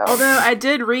 So, although I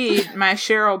did read my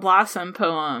Cheryl Blossom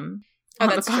poem on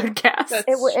the podcast,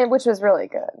 which was really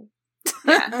good.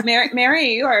 Yeah,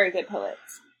 Mary, you are a good poet.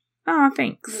 Oh,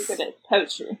 thanks. You're good at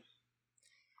poetry.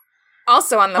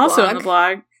 Also on the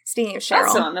blog. Speaking of Cheryl.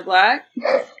 Also on the blog.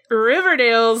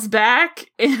 Riverdale's back,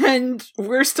 and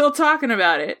we're still talking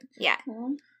about it. Yeah.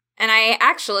 Mm-hmm. And I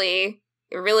actually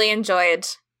really enjoyed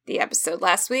the episode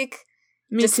last week.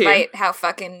 Me despite too. How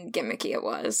fucking gimmicky it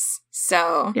was.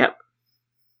 So. Yep.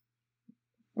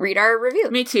 Read our review.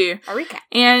 Me too. Our recap.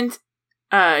 And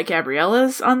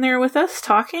Gabriella's on there with us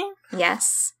talking.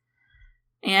 Yes.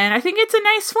 And I think it's a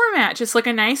nice format, just like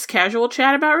a nice casual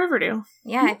chat about Riverdale.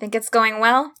 Yeah, I think it's going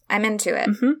well. I'm into it.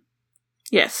 Mm-hmm.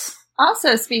 Yes.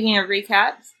 Also, speaking of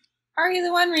recaps, Are You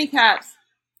the One recaps?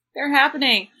 They're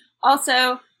happening.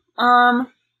 Also,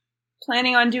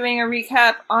 planning on doing a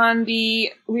recap on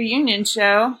the reunion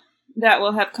show that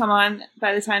will have come on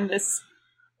by the time this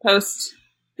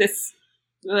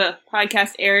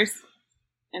podcast airs.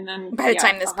 And then by the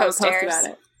time this post airs. About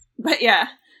it. But yeah.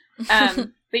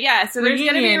 But yeah, so there's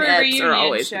going to be a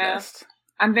reunion show.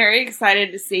 I'm very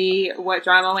excited to see what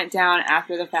drama went down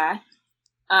after the fact.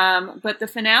 But the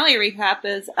finale recap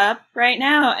is up right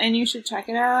now, and you should check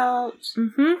it out.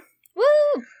 Mm-hmm.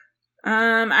 Woo!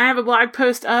 I have a blog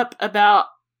post up about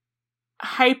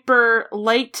Hyper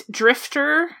Light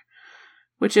Drifter,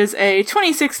 which is a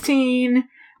 2016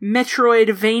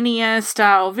 Metroidvania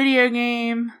style video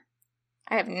game.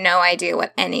 I have no idea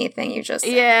what anything you just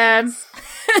said means.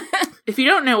 If you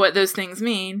don't know what those things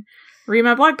mean, read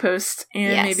my blog post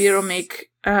and maybe it'll make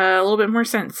a little bit more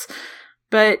sense.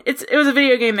 But it was a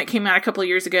video game that came out a couple of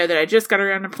years ago that I just got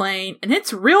around to playing, and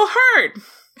it's real hard.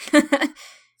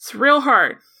 It's real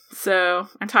hard. So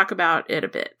I talk about it a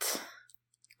bit.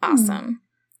 Awesome.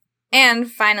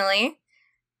 And finally,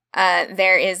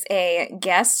 there is a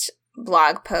guest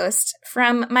blog post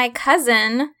from my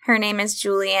cousin. Her name is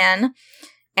Julianne,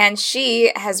 and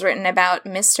she has written about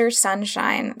Mr.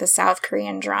 Sunshine, the South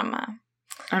Korean drama.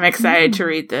 I'm excited to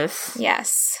read this.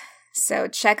 Yes. So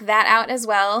check that out as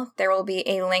well. There will be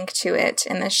a link to it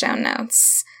in the show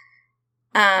notes.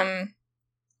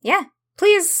 Yeah,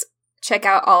 please check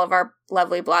out all of our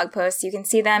lovely blog posts. You can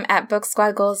see them at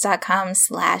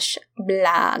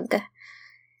booksquadgoals.com/blog.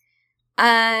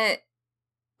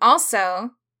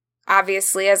 Also,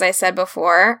 obviously, as I said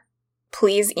before,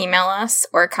 please email us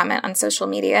or comment on social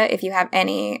media if you have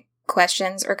any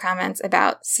questions or comments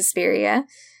about Suspiria.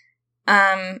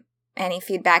 Any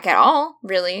feedback at all,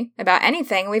 really, about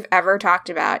anything we've ever talked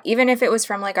about, even if it was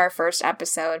from, like, our first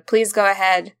episode. Please go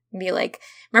ahead and be like,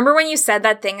 remember when you said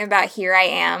that thing about Here I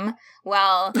Am?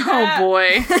 Well... Oh,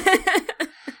 boy.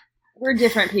 We're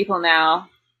different people now.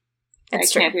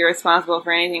 It's I can't be responsible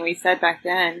for anything we said back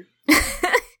then.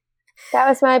 That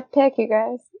was my pick, you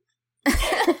guys.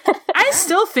 I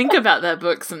still think about that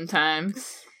book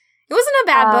sometimes. It wasn't a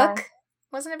bad book.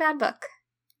 Wasn't a bad book.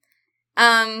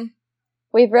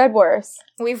 We've read worse.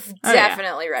 We've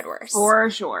definitely read worse. For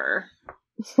sure.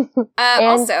 And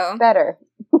also, better.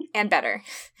 And better.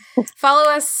 Follow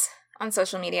us on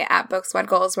social media at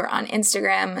BooksWhatGoals. We're on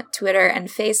Instagram, Twitter, and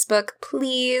Facebook.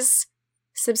 Please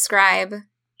subscribe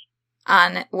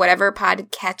on whatever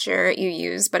podcatcher you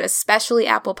use, but especially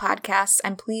Apple Podcasts.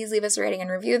 And please leave us a rating and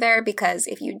review there, because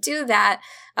if you do that,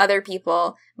 other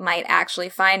people might actually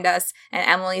find us, and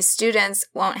Emily's students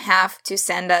won't have to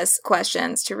send us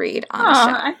questions to read on the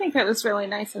show. I think that was really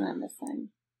nice of them this time.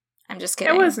 I'm just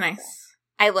kidding. It was nice.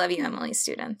 I love you, Emily's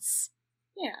students.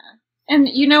 Yeah. And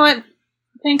you know what?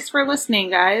 Thanks for listening,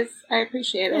 guys. I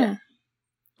appreciate it.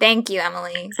 Thank you,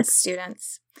 Emily's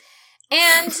students.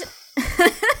 And...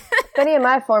 If any of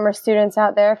my former students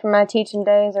out there from my teaching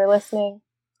days are listening,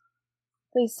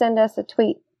 please send us a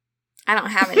tweet. I don't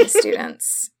have any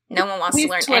students. No one wants to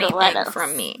learn anything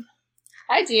from me.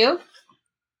 I do.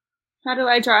 How do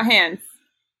I draw hands?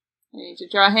 I need to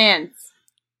draw hands.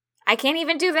 I can't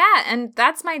even do that, and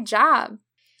that's my job.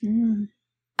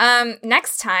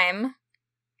 Next time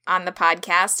on the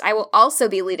podcast, I will also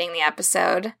be leading the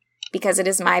episode because it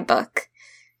is my book.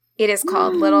 It is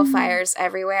called Little Fires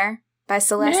Everywhere by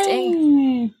Celeste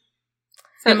Ng.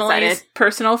 So Emily's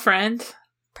personal friend.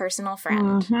 Personal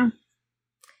friend. Mm-hmm.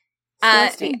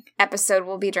 The episode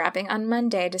will be dropping on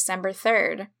Monday, December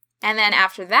 3rd. And then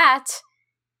after that,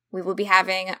 we will be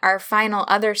having our final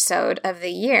Othersode of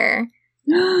the year.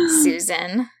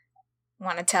 Susan,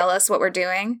 want to tell us what we're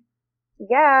doing?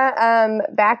 Yeah,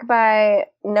 back by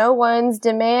no one's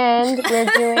demand, we're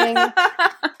doing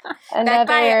another... Back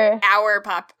by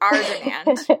our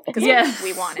demand, because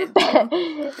we wanted.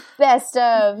 Best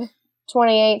of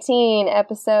 2018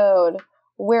 episode.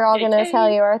 We're all going to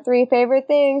tell you our 3 favorite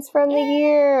things from the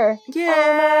year. Yeah.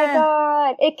 Oh my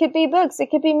god. It could be books, it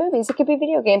could be movies, it could be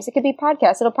video games, it could be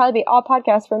podcasts. It'll probably be all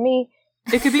podcasts for me.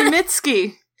 It could be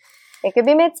Mitski. It could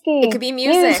be Mitski. It could be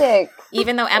music.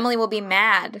 Even though Emily will be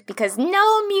mad because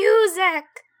no music.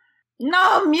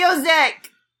 No music.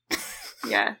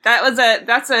 Yeah,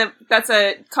 that's a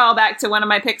callback to one of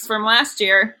my picks from last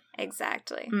year.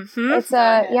 Exactly. Mm-hmm. It's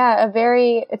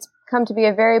it's come to be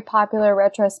a very popular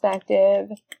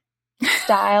retrospective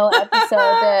style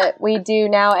episode that we do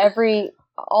now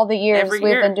all the years we've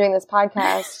been doing this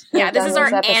podcast. Yeah, this is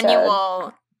our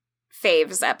annual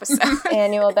faves episode.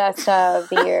 Annual best of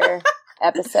the year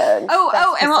episode.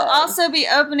 And we'll also be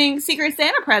opening Secret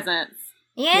Santa presents.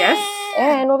 Yeah. Yes.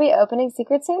 And we'll be opening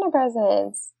Secret Santa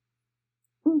presents.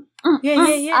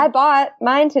 Yeah. I bought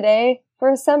mine today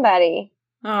for somebody.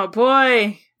 Oh,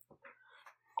 boy.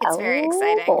 It's very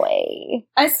exciting. Boy.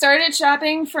 I started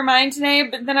shopping for mine today,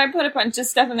 but then I put a bunch of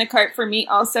stuff in the cart for me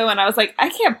also, and I was like, I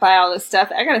can't buy all this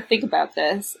stuff. I gotta think about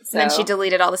this. So. And then she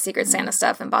deleted all the Secret Santa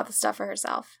stuff and bought the stuff for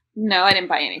herself. No, I didn't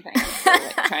buy anything. I was still,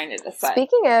 trying to decide.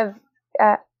 Speaking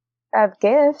of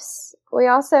gifts, we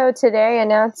also today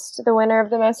announced the winner of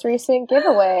the most recent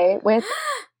giveaway with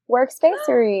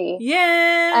Workspacery.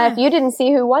 Yeah. If you didn't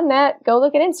see who won that, go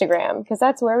look at Instagram, because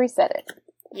that's where we said it.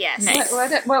 Yes. Nice.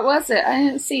 What was it? I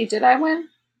didn't see. Did I win?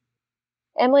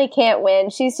 Emily can't win.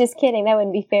 She's just kidding. That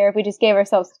wouldn't be fair if we just gave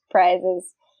ourselves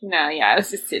prizes. No, yeah, I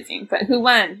was just teasing. But who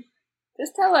won?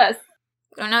 Just tell us.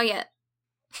 We don't know yet.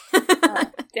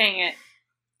 Oh, dang it.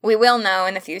 We will know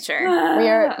in the future. We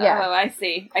are, yeah. Oh, I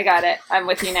see. I got it. I'm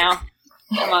with you now.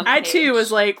 I'm on the I page. too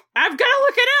was like, I've got to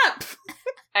look it up.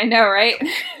 I know, right? I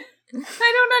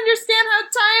don't understand how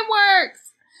time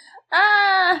works.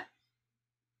 Ah.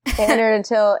 They entered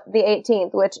until the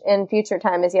 18th, which in future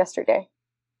time is yesterday.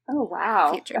 Oh,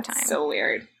 wow. Future That's time. so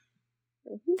weird.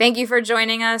 Thank you for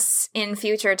joining us in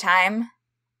future time.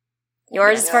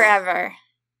 Yours forever.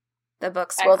 The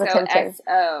book school. the Tinton.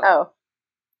 XOXO. Oh.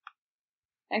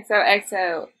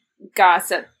 XOXO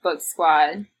Gossip Book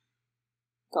Squad.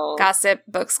 Gold. Gossip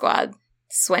Book Squad.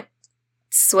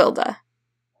 Swilda.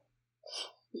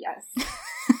 Yes.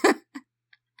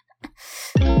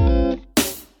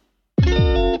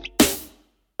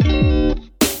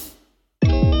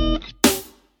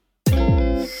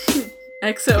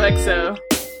 XOXO.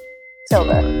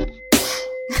 Tilda.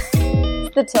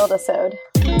 It's the Tilda-sode.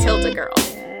 Tilda girl.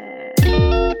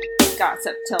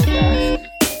 Gossip Tilda.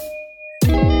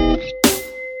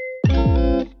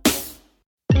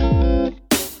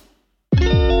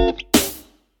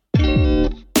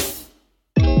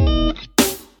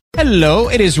 Hello,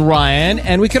 it is Ryan,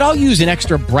 and we could all use an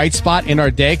extra bright spot in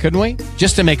our day, couldn't we?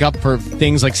 Just to make up for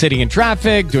things like sitting in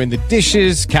traffic, doing the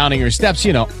dishes, counting your steps,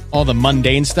 you know, all the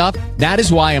mundane stuff. That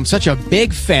is why I'm such a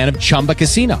big fan of Chumba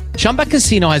Casino. Chumba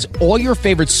Casino has all your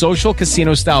favorite social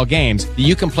casino-style games that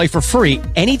you can play for free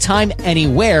anytime,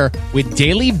 anywhere with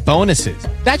daily bonuses.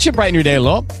 That should brighten your day a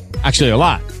little. Actually, a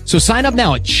lot. So sign up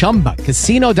now at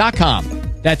ChumbaCasino.com.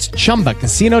 That's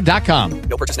ChumbaCasino.com.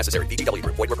 No purchase necessary. VGW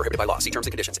Group. Void where prohibited by law. See terms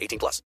and conditions. 18+.